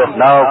و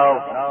اندوهناک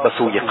به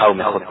سوی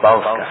قوم خود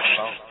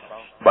بازگشت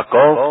و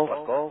گفت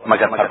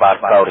مگر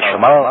پروردگار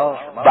شما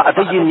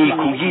وعده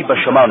نیکویی به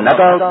شما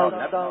نداد؟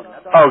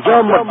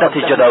 آیا مدت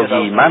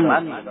جدایی من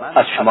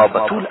از شما به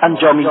طول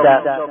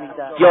انجامیده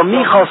یا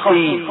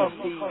می‌خواستید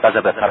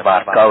غضب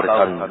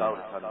پروردگارتان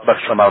بر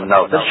شما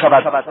نازل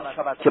شود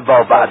که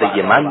با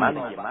وعده من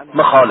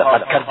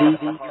مخالفت کردید؟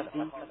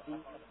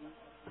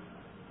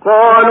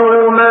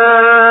 قالوا ما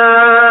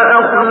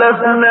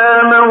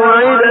أخلفنا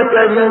موعدك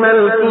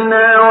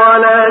بملكنا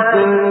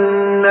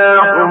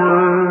ولكننا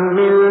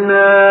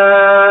حملنا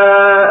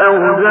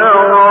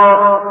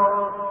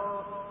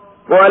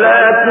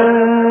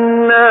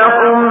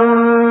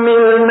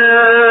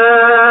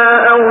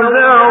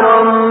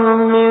أوزارا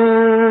من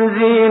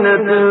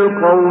زينة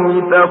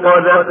القوم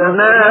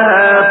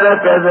فقذفناها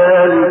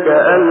فكذلك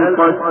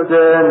ألقى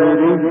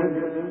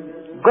السامري.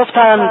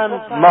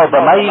 گفتند ما به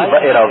میل و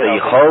اراده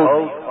خود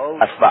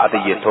از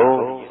وعده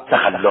تو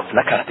تخلف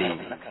نکردیم،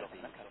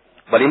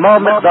 ولی ما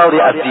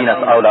مقداری از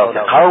زینت آلات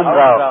قوم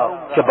را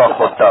که با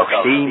خود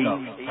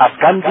داشتیم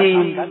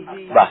افکندیم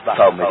و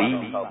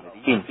سامری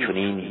این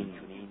چنین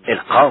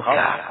القا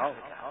کرد.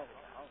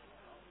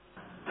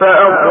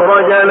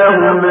 فأخرج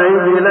لهم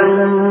عجلا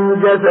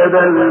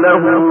جسدا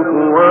له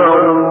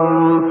خوار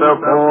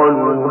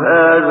فقالوا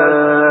هذا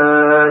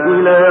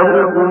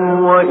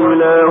إلهكم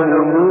وإله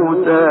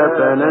موسى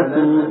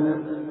فنسي.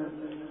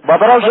 و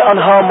برای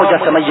آنها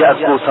مجسمه از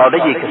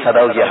گوساله‌ای که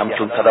صدای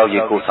همچون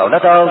صدای گوساله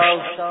داشت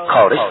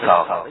خارج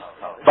ساخت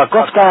و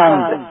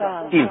گفتند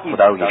این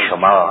خدای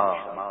شما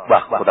و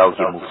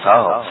خدای موسی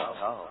است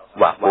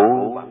و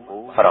او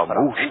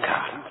فراموش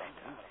کرد.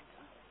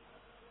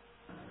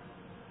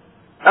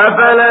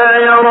 أفلا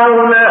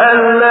يرون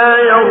ألا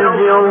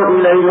يرجع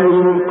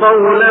إليهم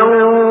قولا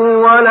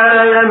ولا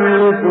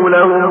يملك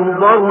لهم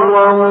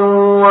ضرا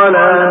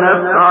ولا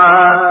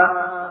نفعا.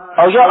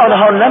 آیا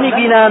آنها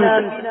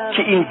نمی‌بینند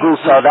که این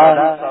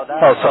گوساله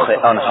پاسخ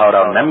آنها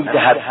را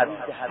نمی‌دهد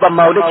و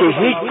مالک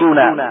هیچ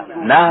گونه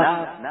نه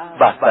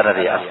و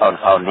ضرری از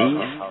آنها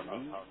نیست؟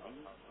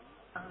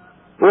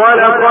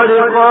 ولقد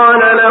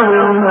قال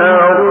لهم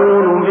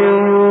هارون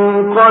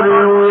من قبل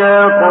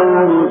يا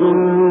قوم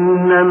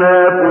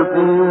إنما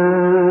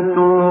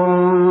فتنتم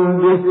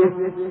به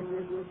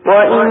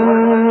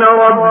وإن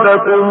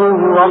ربكم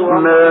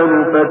الرحمن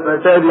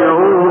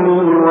فاتبعوني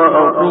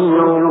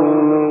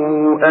وأطيعوا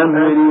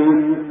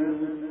أمري.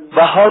 و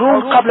هارون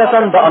قبل از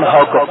آن به آنها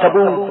گفته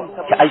بود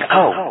که ای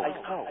قوم،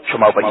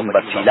 شما به این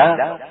وسیله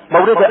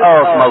مورد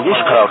آزمایش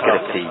قرار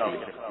گرفتید.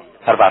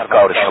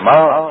 پروردگار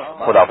شما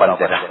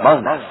خداوند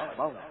رحمان است.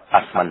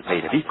 از من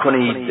پیروی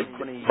کنید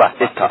و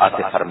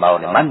اطاعت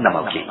فرمان من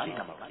نمایید.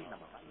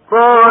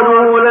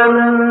 قالوا لن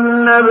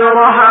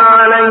نبرح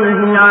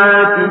عليه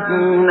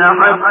عاكفين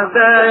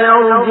حتى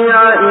يرجع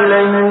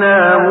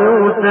إلينا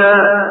موسى.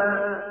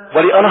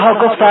 ولی آنها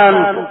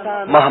گفتند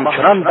ما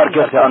همچنان بر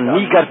گرد آن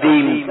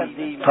می‌گردیم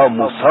تا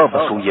موسی به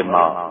سوی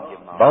ما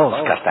باز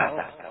گردد.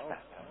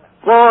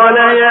 قال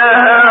يا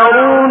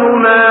هارون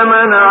ما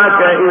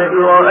منعك إذ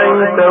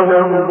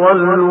رأيتهم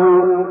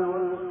ضلوا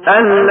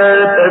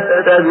ألا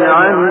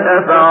تتبعني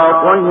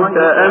أفعصيت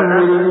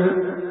أمري.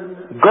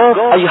 گفت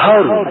ای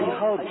هارون،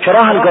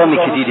 چرا هنگامی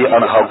که دیدی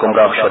آنها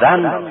گمراه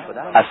شدند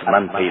از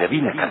من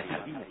پیروی نکردی؟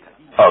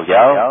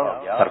 آیا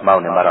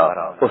فرمان مرا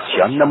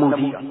عصیان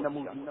نمودی؟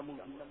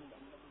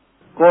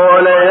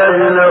 قال يا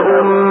ابن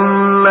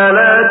أم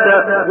لا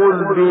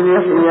تأخذ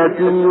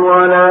بلحيتي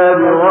ولا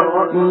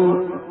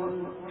برأسي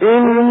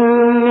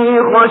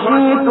إني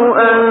خشيت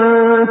أن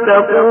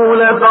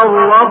تقول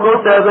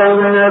فرقت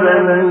بين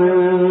بني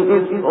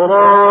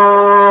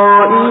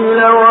إسرائيل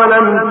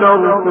ولم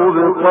ترقب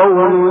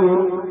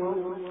قولي.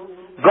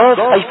 گفت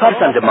ای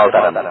فرزند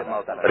مادرم،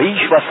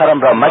 ریش و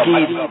سرم را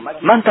مگیر،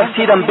 من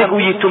ترسیدم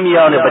بگویی تو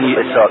میان بنی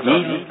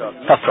اسرائیل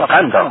تفرقه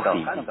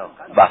انداختی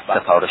و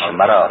سفارش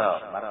مرا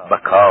به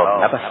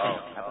کار نبستی.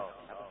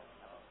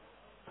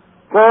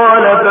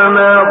 قال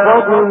فما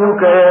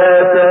خطبك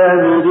يا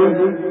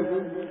سامري.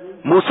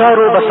 موسی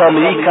رو به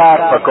سامری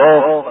کرد و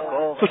گفت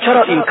تو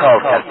چرا این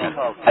کار کردی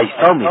ای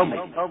سامری؟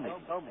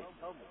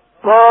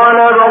 قال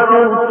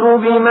بصرت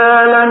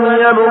بما لم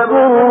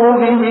يبصروا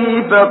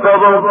به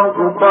فقبضت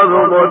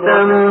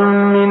قبضة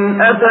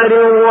من أثر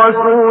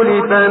الرسول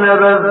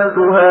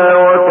فنبذتها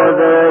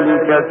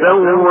وكذلك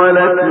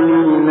سولت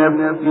لي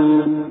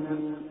نفسي.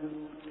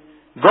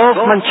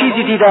 گفت من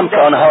چیزی دیدم که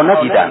آنها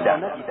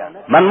ندیدند.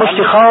 من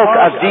مشت خاک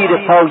از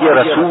زیر پای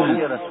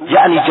رسول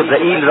یعنی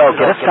جبرئیل را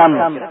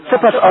گرفتم،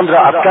 سپس آن را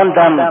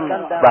افکندم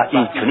و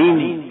این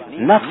چنین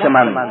نفس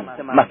من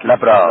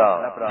مطلب را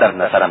در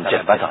نظرم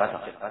جلوه داد.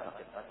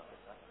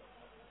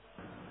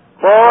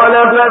 قال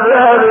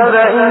فاذهب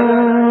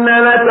فإن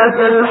لك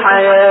في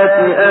الحياة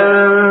أن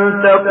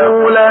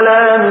تقول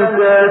لا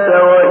مساس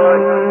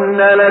وإن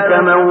لك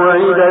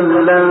موعدا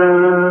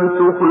لن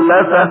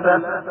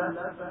تخلفه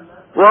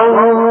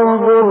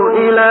وانظر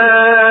إلى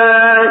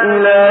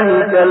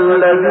إلهك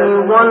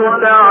الذي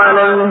ظلت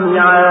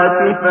عليه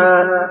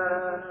عاكفا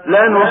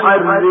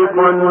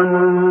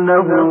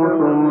لنحرقنه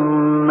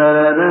ثم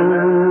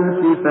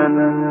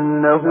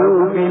لننسفنه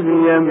في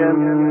اليم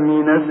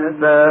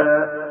نسفا.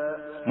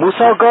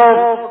 موسی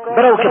گفت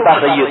برو که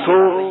بهره تو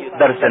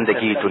در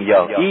زندگی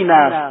دنیا این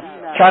است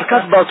که هر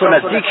کس با تو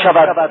نزدیک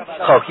شود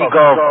خواهی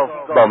گفت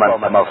با من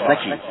تماس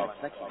نگیر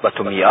و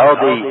تو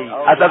میادی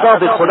از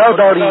عذاب خدا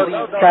داری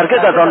که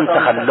هرگز از آن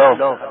تخلف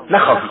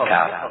نخواهی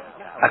کرد.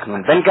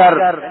 اکنون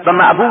بنگر و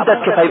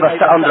معبودت که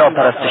پیوسته آن را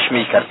پرستش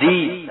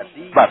میکردی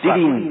و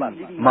ببین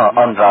ما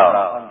آن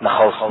را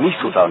نخست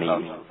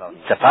میسوزانیم،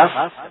 سپس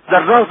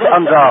ذرات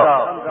آن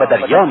را به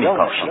دریا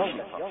میپاشیم.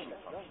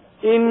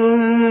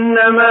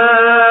 إنما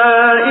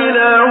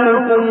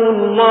إلهكم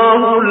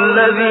الله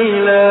الذي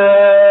لا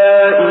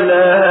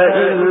إله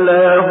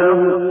إلا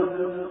هو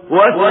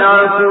وسع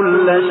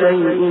كل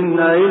شيء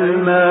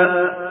علما.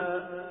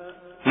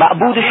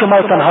 معبود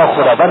شما تنها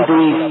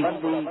خداوندی است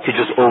که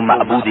جز او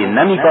معبودی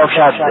نمی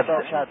باشد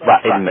و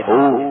علم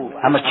او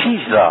همه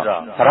چیز را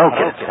فرا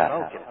گرفته.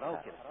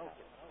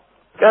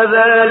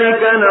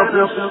 كذلك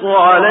نقص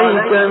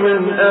عليك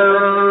من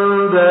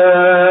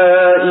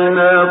أنباء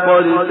ما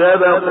قد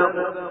سبق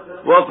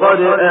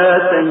وقد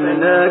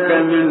آتيناك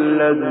من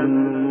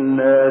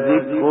لدنا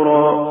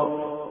ذكرا.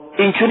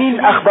 این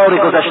چنین اخبار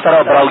گذشته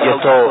را برای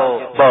تو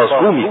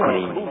بازگو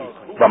می‌کنیم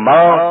و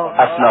ما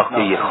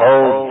اسناخته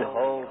خود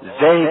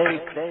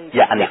ذکر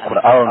یعنی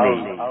قرآن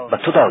به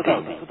تو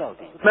دادیم.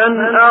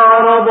 من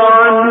اعرض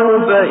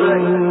عنه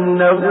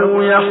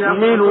فإنه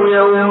يحمل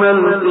يوم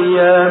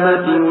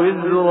القيامة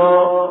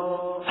وزرا.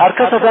 هر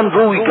کس از آن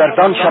روی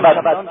گردان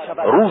شود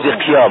روز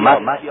قیامت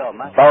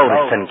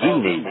بار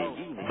سنگینی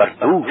بر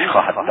دوش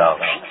خواهد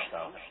داشت.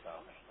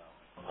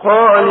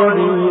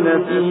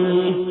 خالدین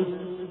فیه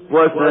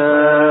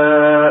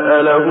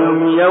وساء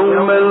لهم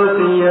یوم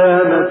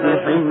القیامة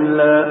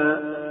حملا.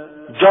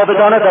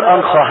 جاودانه در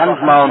آن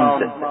خواهند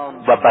ماند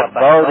و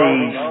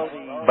بربادی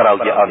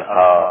برای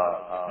آنها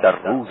در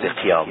روز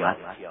قیامت.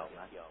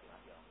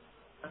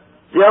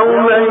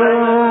 یوم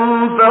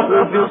ینفخ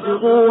فی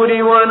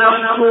الصور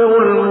ونحشر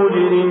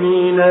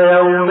المجرمین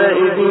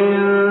یومئذ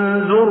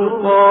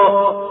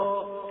زرقا.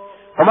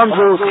 همان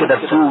روز که در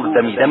صور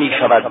دمیده می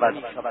شود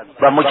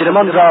و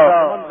مجرمان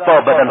را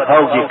با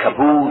بدنهای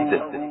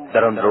کبود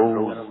در آن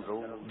روز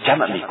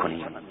جمع می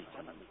کنیم.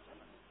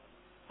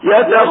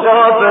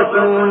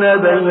 یتخافتون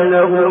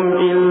بینهم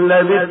ان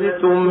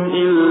لبثتم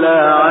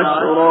الا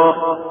عشرا.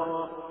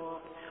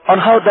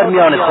 آنها در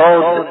میان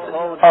خود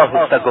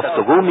آهسته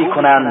گفتگو می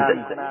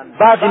کنند.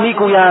 بعضی می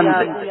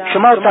گویند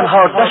شما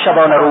تنها 10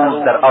 شبانه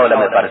روز در عالم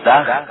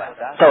برزخ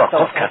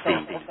توقف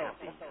کردید.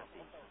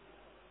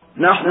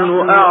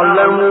 نحن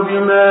اعلم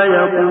بما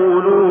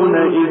يقولون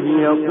اذ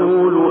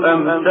يقول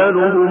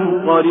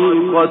امثلهم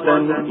طریقة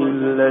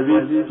ان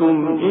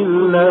لبثتم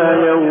الا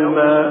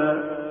یوما.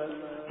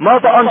 ما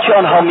به آنچه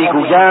آنها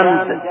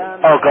میگویند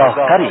آگاه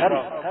تریم.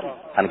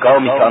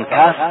 هنگامی که آن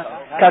کس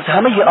که از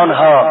همه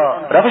آنها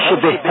روش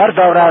بهتر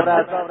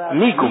دارد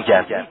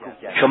میگوید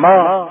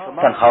شما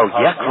تنها 1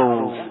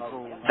 روز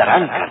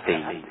درنگ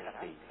کردید.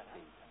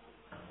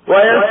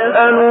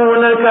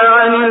 ويسألونك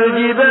عن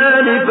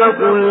الجبال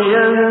فقل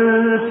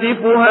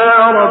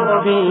ينسفها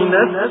ربي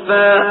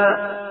نسفا.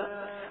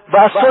 و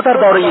از تو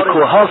درباره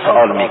کوه‌ها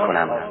سؤال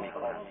میکنم،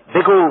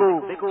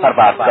 بگو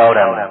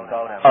پروردگارم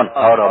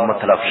آنها را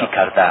متلاشی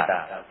کرده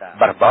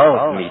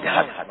برباد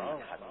میدهد.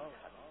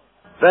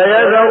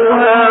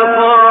 فيذرها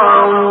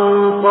قاعا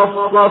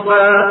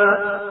صفصفا.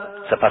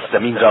 سپس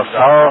زمین را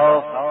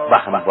صاف و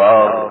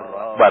هموار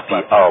و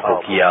بی آب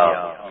و گیاه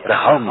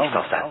رها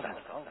میسازد.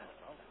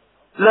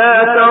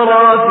 لا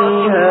ترى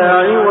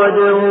فيها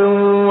عوجا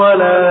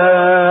ولا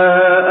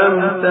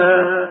امتا.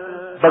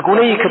 به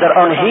گونه‌ای که در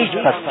آن هیچ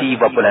پستی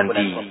و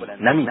بلندی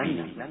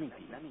نمی‌بینی.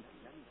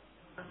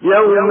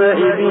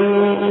 يومئذ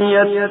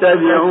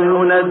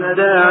يتبعون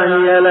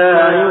الداعي لا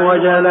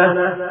عوج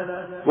له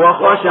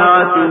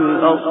وخشعت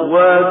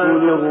الأصوات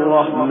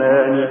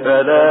للرحمن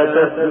فلا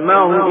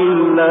تسمع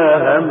إلا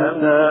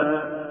همسا.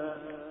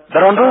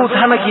 در آن روز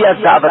همگی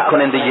از دعوت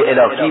کننده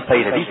الهی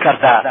پیروی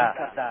کرده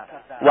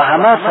و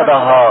همه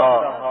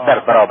صداها در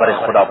برابر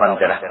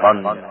خداوند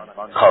رحمان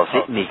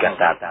خاضع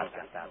می‌گردد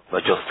و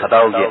جز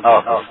صدای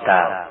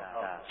آهسته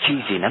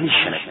چیزی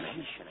نمی‌شنوی.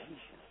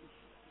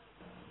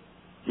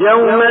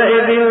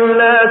 يومئذ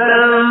لا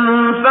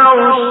تنفع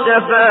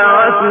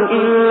الشفاعة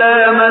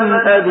إلا من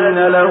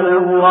أذن له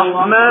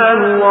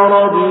الرحمن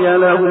ورضي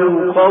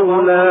له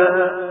قولا.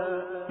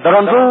 در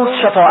آن روز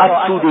شفاعت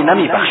سودی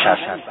نمی بخشد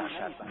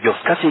جز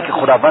کسی که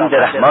خداوند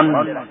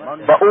رحمان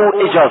با او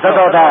اجازه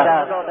داده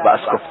و از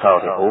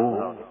گفتار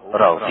او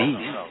راضی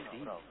است.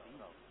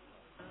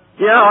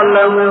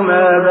 يعلم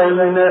ما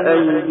بين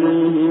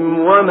أيديهم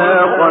وما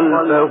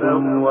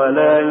خلفهم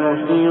ولا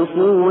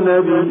يحيطون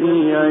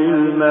به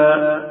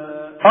علما.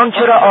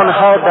 آنچه را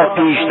آنها در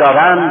پیش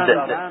دارند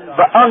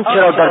و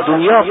آنچه را در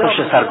دنیا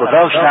پشت سر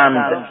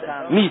گذاشتند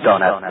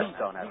می‌داند،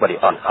 ولی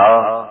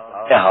آنها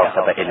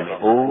احاطه به علم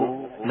او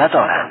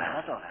ندارند.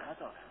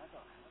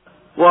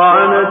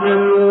 وعنت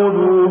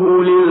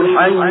الوجوه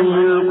للحي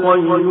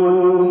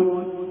القيوم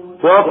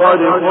وقد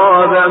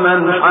خاب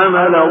من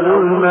حمل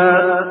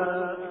ظلما.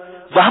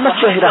 و همه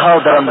چهره‌ها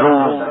در آن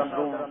روز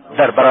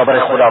در برابر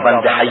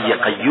خداوند حی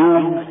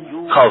قیوم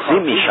خاضع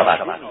می‌شود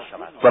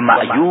و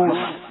مأیوس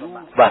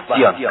و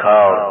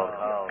زیانکار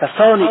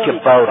کسانی که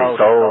بار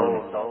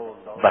ظلم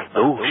بر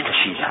دوش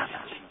کشیدند.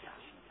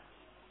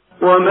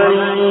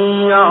 ومن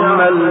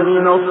يعمل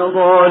من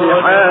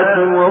الصالحات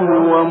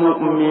وهو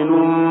مؤمن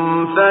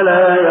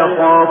فلا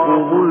يخاف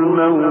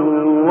ظلما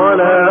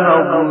ولا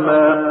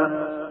هضما.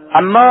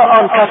 اما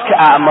آن کس که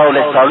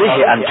اعمال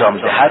صالح انجام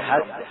دهد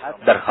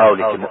در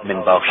حالی که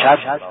مؤمن باشد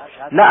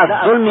نه از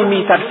ظلمی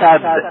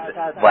می‌ترسد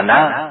و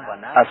نه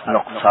از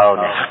نقصان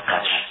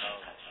حقش.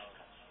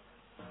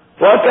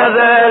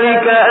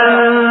 وكذلك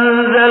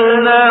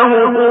أنزلناه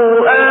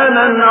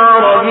قرآنا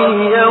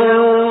عربيا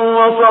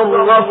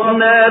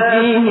وصرفنا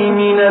فيه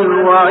من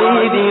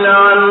الوعيد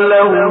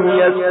لعلهم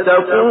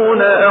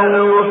يتقون أو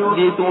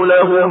يحدث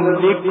لهم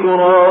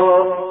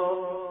ذكرا.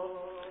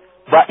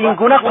 و این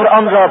گونه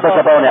قرآن را به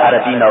زبان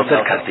عربی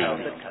نازل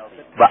کردیم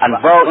و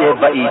انواع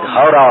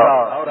وعیدها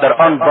را در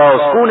آن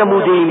بازگو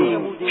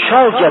نمودیم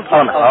شاید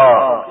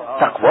آنها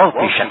تقوا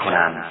پیشه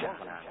کنند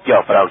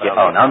یا برای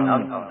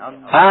آنان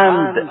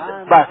پند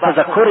و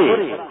تذکر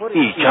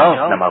ایجاد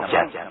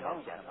نماید.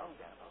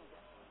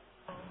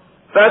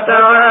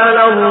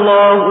 فتعالى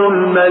الله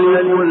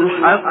الملك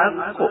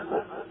الحق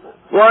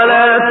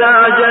ولا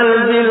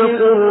تعجل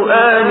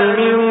بالقرآن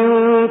من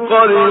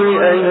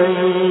قبل أن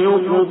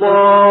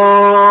يقضى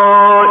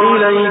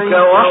إليك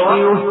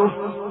وحيه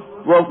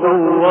وقل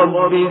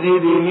رب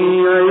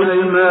زدني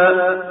علما.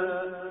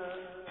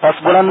 پس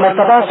بلند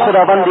مرتبه است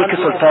خداوندی که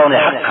سلطان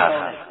حق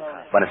است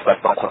و نسبت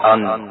به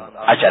قرآن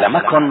عجله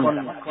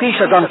مکن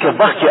پیش از آن که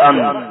وقت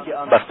آن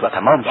بر تو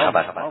تمام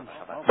شود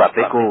و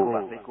بگو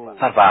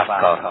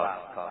پروردگار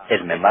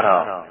علم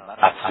مرا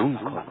افزون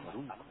کن.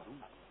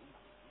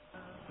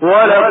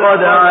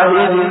 ولقد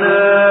عهدنا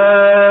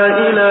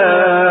إلى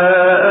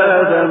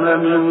آدم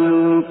من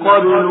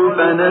قبل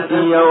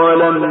فنسي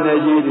ولم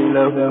نجد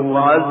له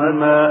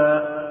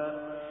عزما.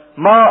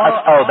 ما از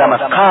آدم از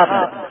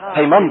قبل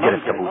پیمان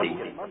گرفته بودیم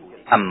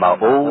اما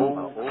او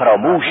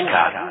فراموش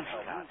کرد،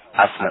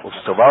 عزم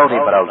استواری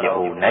برای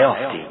او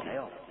نیافتیم.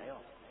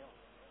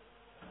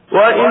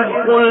 وَإِذْ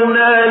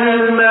قُلْنَا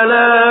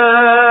لِلْمَلَائِكَةِ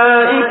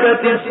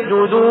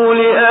اسْجُدُوا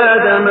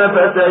لِآدَمَ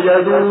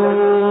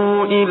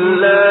فَسَجَدُوا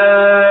إِلَّا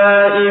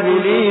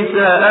إِبْلِيسَ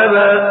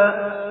أَبَى.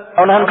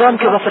 آن هنگام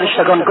که به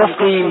فرشتگان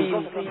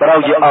گفتیم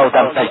برای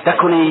آدم سجده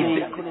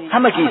کنید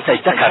همگی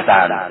سجده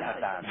کردند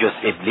جز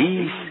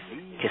ابلیس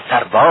که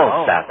سر باز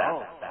زد.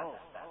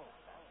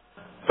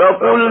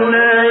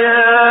 فَقُلْنَا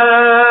يَا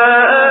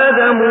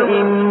آدَمُ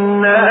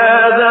إِنَّ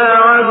هَذَا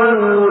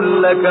عَدُوٌّ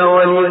لَكَ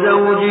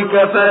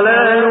وَلِزَوْجِكَ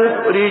فَلَا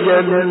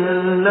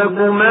يُخْرِجَنَّكُمَا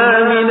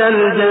مِنَ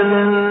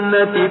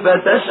الْجَنَّةِ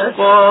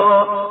فَتَشْقَى.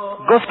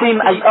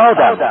 گفتیم ای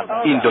آدم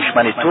این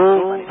دشمن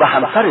تو و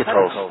همسر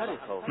توست،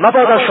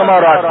 مبادا شما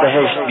را از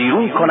بهشت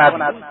بیرون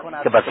کند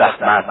که به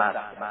زحمت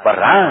و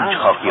رنج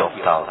خواهی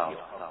افتاد.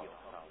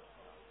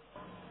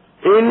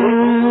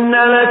 إن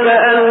لك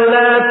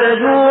ألا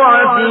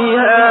تجوع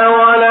فيها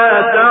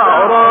ولا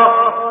تعرى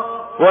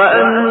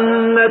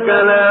وأنك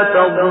لا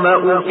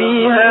تظمأ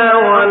فيها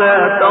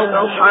ولا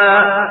تضحى.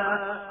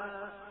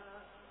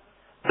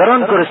 در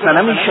آن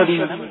گرسنه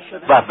نمی‌شوی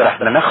و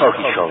برهنه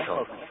نخواهی شد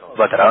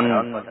و در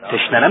آن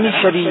تشنه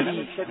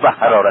نمی‌شوی و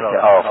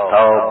حرارت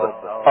آفتاب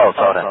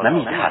آزارت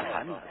نمی‌دهد.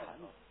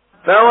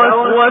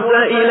 فوسوس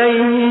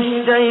إليه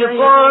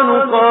الشيطان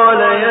قال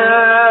يا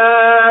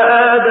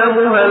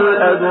آدم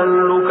هل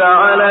أدلك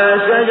على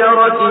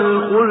شجرة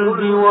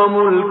الخلد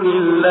وملك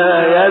لا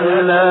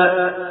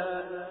يبلى.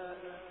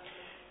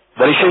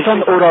 ولی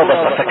شیطان او را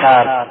وسوسه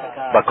کرد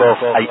و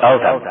گفت ای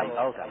آدم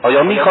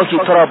آیا می‌خواهی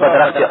تو را به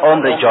درخت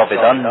عمر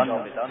جاودان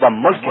و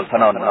ملک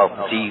فنا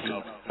ناپذیر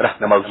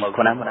راهنمایی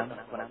کنم؟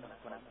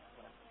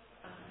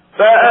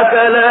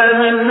 فأكلا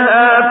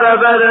منها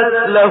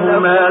فبدت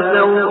لهما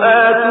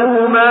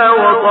سوآتهما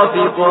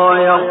وطفقا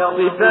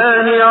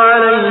يخصفان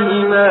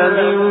عليهما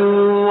من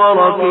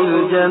ورق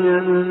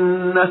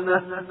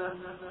الجنة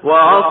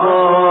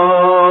وعصى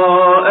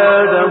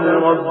آدم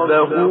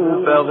ربه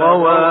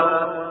فغوى.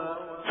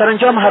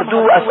 سرانجام هر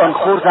دو از آن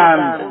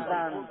خوردند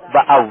و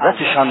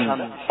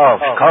عورتشان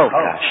آشکار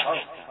گشت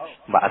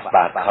و از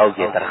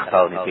برگ‌های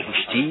درختان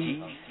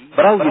بهشتی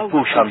برای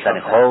پوشاندن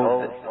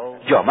خود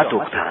جامه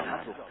دوختند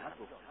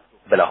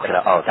بالاخره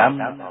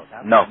آدم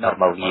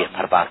نافرمانی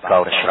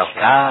پروردگارش را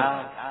کرد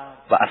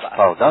و از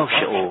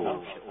پاداش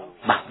او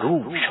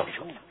محروم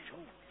شد.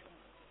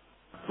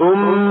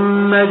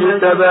 ثم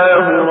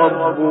اجتباه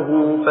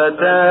ربه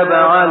فتاب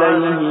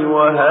عليه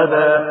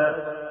وهدى.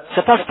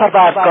 سپس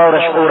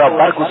پروردگارش او را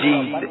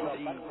برگزید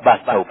و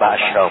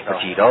توبه‌اش را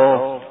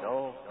پذیرفت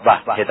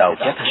و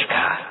هدایتش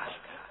کرد.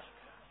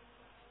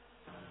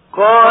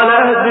 قال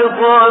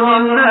اهبطا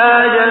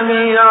منها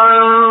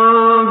جميعا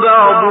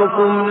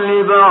بعضكم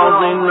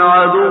لبعض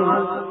عدو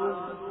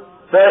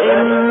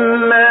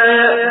فإما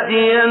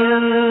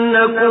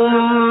يأتينكم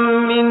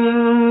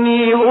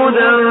مني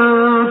هدى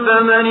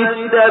فمن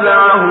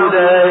اتبع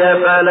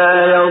هداي فلا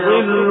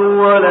يضل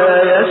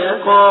ولا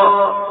يشقى.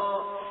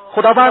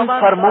 خداوند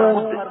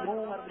فرمود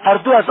هر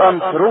دو از آن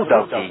فرود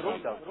آیید،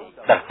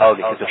 در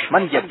حالی که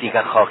دشمن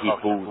یکدیگر خواهید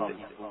بود،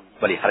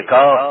 ولی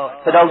هرگاه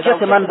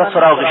هدایت من به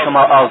سراغ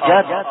شما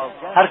آید،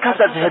 هر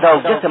کس از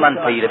هدایت من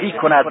پیروی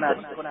کند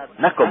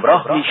نه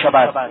گمراه می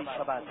شود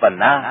و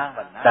نه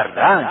در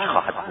رنج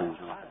خواهد بود.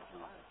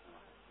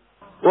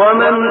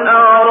 ومن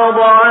أعرض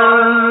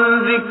عن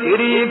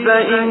ذكري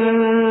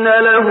فإن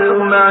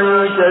له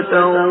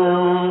معيشة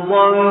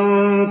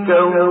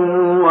ضنكا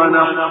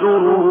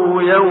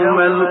ونحشره يوم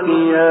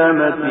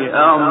القيامة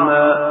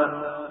أعمى.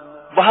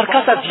 و هر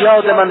کس از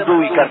یاد من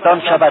روی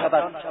گردان شود،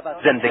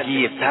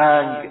 زندگی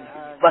تنگ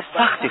و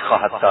سختی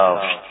خواهد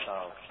داشت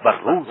و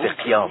روز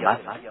قیامت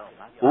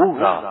او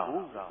را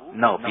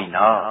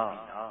نابینا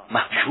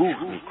محشور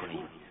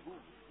می‌کنیم.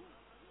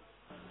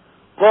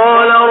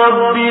 قال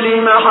رب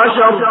لم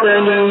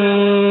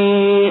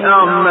حشرتنی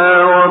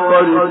اعما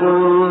وقد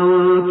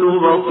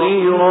كنت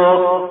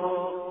بصیرا.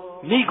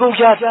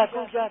 میگوید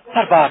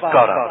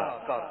پروردگارا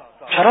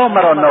چرا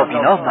مرا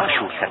نابینا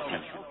محشور کردی؟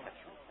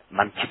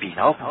 من که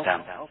بینا بودم.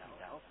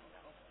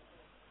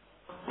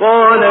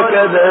 قال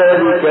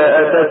كذلك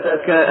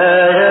أتتك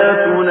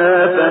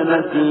آياتنا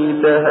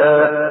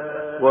فنسيتها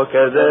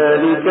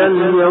وكذلك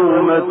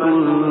اليوم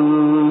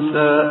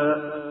تنسى.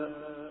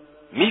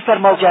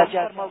 می‌فرماید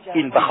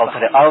این به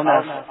خاطر آن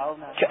است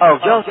که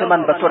آیات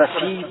من به تو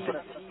رسید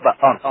و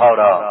آنها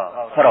را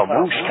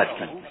فراموش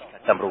کردی،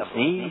 امروز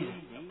نیز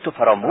تو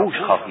فراموش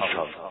خواهی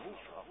شد.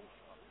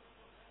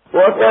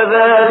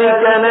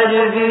 وكذلك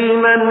نجزي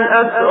من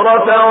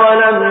أسرف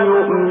ولم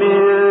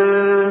يؤمن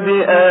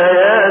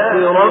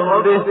بآيات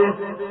ربه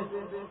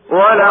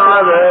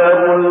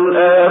ولعذاب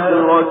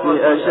الآخرة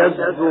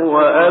أشد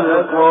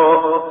وأبقى.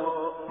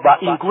 و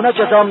این گونه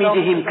جزا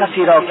می‌دهیم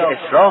کسی را که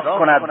اسراف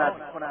کند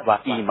و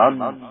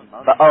ایمان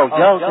و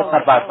آیات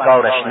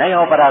پروردگارش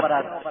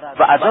نیاورد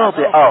و عذاب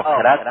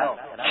آخرت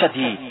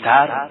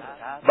شدیدتر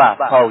و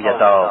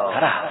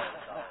پایدارتر است.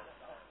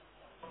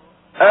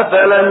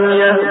 أفلم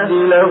يهد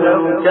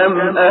لهم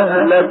كم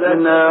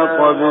أهلكنا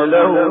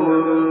قبلهم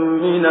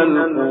من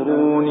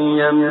القرون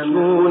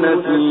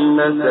يمشون في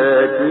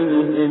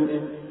مساكنهم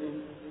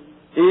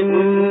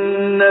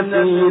إن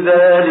في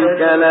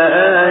ذلك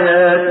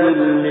لآيات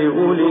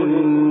لأولي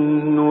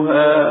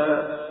النهى.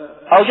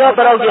 آیا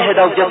برای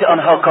هدایت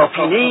آنها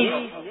کافی نیست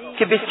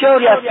که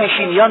بسیاری از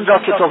پیشینیان را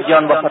که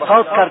طغیان و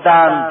فساد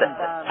کردند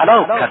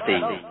هلاک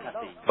کردیم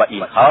و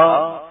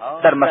اینها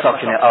در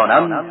مساکن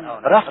آنان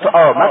رفت و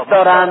آمد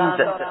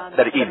دارند؟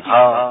 در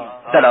اینها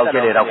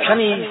دلایل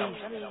روشنی است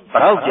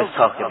برای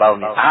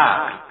صاحبان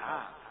عقل.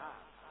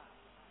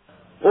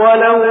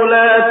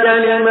 ولولا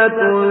كلمة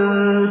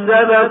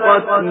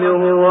سبقت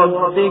من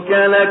ربك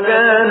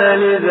لكان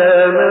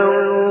لزاما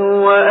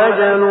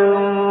وأجل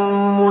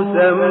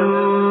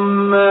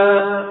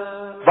مسمى.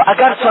 و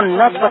اگر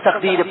سنت و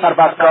تقدیر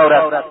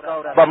پروردگارت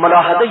و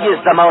ملاحظه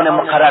زمان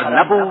مقرر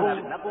نبود،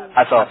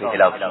 عذاب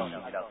الهی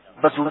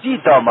به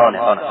زودی دامان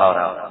آنها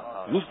را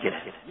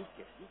می‌گرفت.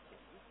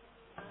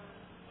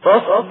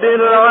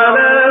 فاصبر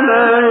على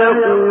ما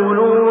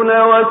يقولون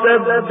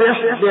وسبح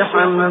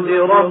بحمد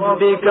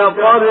ربك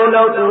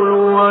قبل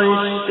طلوع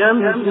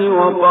الشمس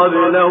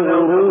وقبل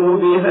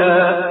غروبها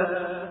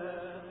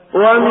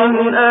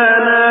ومن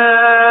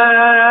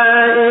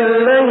آناء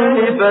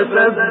الليل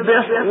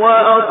فسبح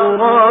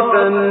وأطراف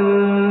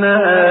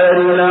النهار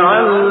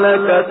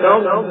لعلك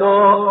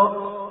ترضى.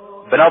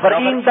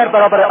 بنابراین در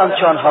برابر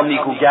آنچه آنها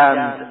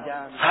میگویند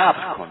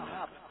صبر کن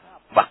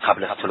و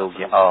قبل از طلوع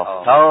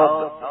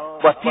آفتاب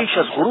و پیش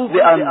از غروب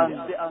آن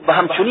و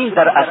همچنین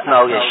در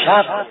اثنای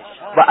شب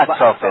و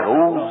اطراف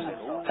روز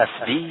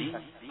تسبیح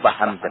و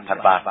حمد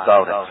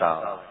پروردگارت را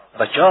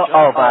و جا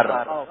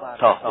آور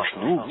تا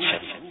خوشنود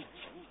شوی.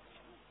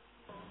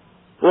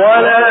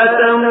 ولا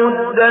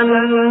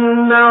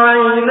تمدن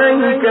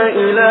عينيك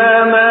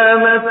إلى ما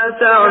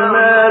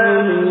متعنا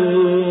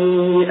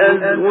به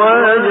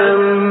أزواجا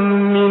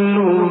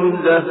منهم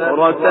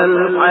زهرة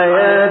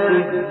الحياة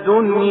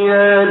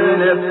الدنيا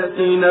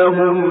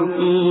لنفتنهم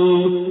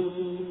فيه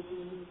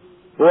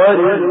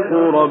ورزق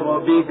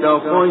ربك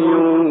خير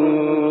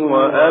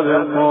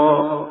وأبقى.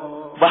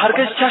 و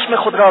هرگز چشم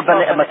خود را به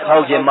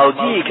نعمتهای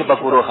مادی که به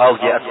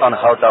گروه‌های از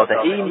آنها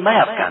داده ایم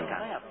میفکن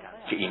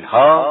که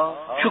اینها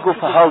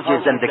شکوفه‌های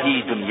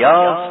زندگی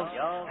دنیاست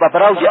و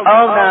برای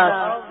آن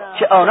است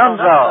که آنان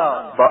را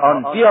با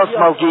آن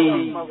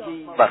بیازمایی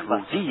و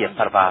روزی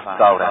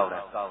پروردگارت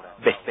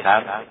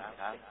بهتر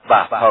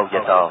و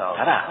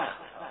پایدارتر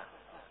است.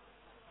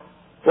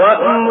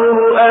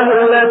 وأمر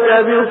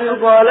أهلك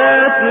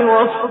بالصلاة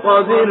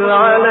واصطبر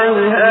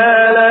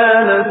عليها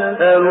لا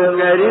نسألك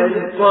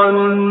رزقا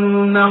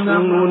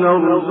نحن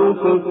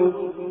نرزقك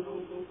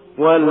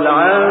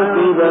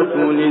والعاقبة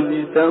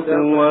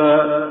للتقوى.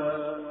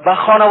 و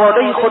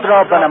خانواده خود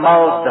را به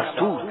نماز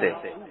دستور ده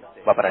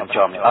و بر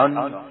انجام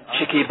آن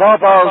شکیبا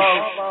باش.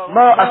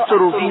 ما از تو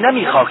روزی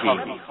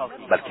نمیخواهیم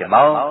بلکه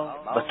ما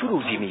به تو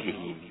روزی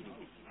میدهیم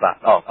و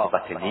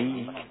عاقبت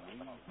نیک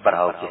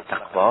برای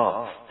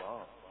تقواست.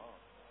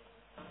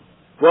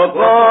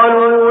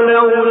 وقالوا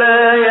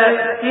لولا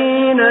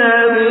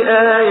يأتينا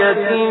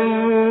بآية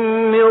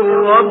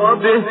من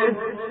ربه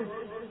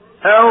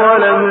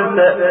أولم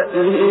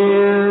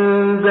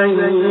تأتهم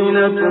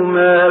بينة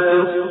ما في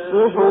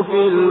الصحف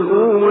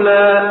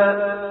الأولى.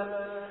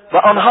 و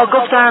آنها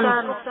گفتند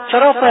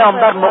چرا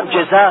پیامبر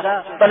معجزه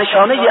و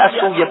نشانه از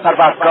سوی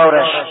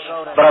پروردگارش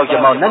برای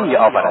ما نمی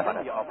آورد؟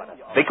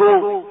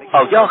 بگو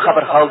آیا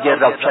خبرهای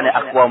روشن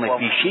اقوام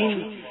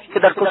پیشین که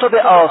در کتب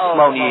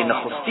آسمانی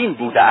نخستین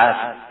بوده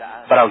است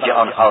برای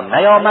آنها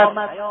نیامد؟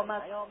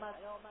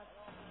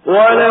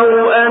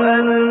 ولو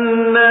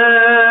أنا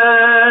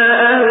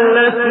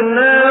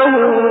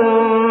أهلكناهم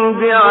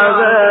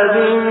بعذاب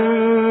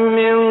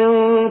من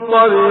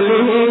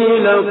قبله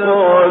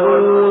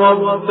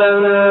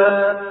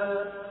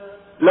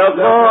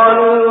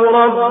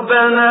لقالوا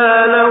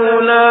ربنا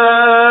لولا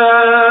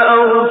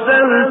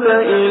أرسلت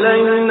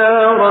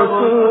إلينا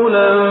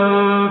رسولا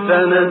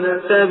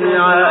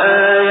فنتبع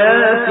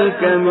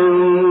آياتك من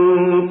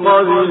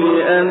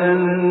قبل أن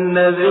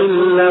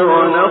نذل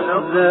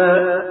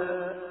ونخزى.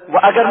 و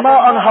اگر ما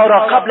آنها را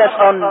قبل از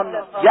آن،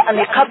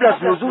 یعنی قبل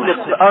از نزول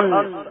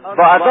قرآن،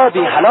 با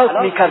عذابی هلاک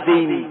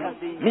می‌کردیم،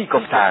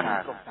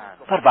 می‌گفتند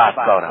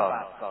پروردگارا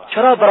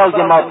چرا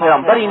برای ما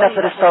پیامبری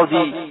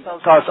نفرستادی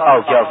تا از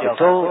آیات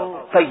تو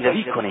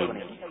پیروی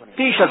کنیم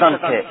پیش از آن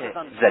که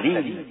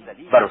ذلیل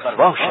و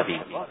رسوا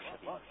شویم؟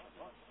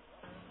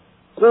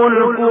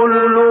 قل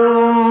كل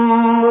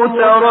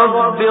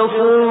متربص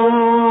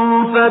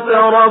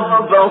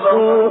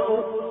فتربصوا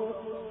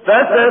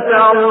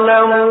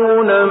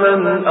فستعلمون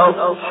من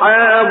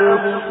أصحاب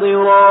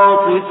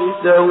الصراط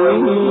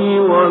السوي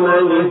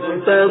ومن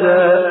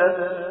اهتدى.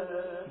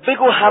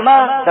 بگو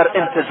همه در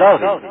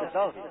انتظاری،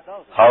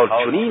 حال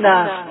چنین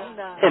است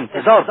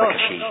انتظار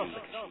بکشید،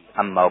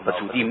 اما به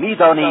زودی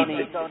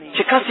می‌دانید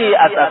چه کسی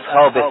از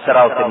اصحاب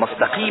صراط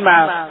مستقیم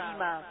است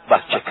و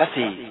چه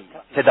کسی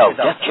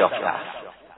هدایت یافته است.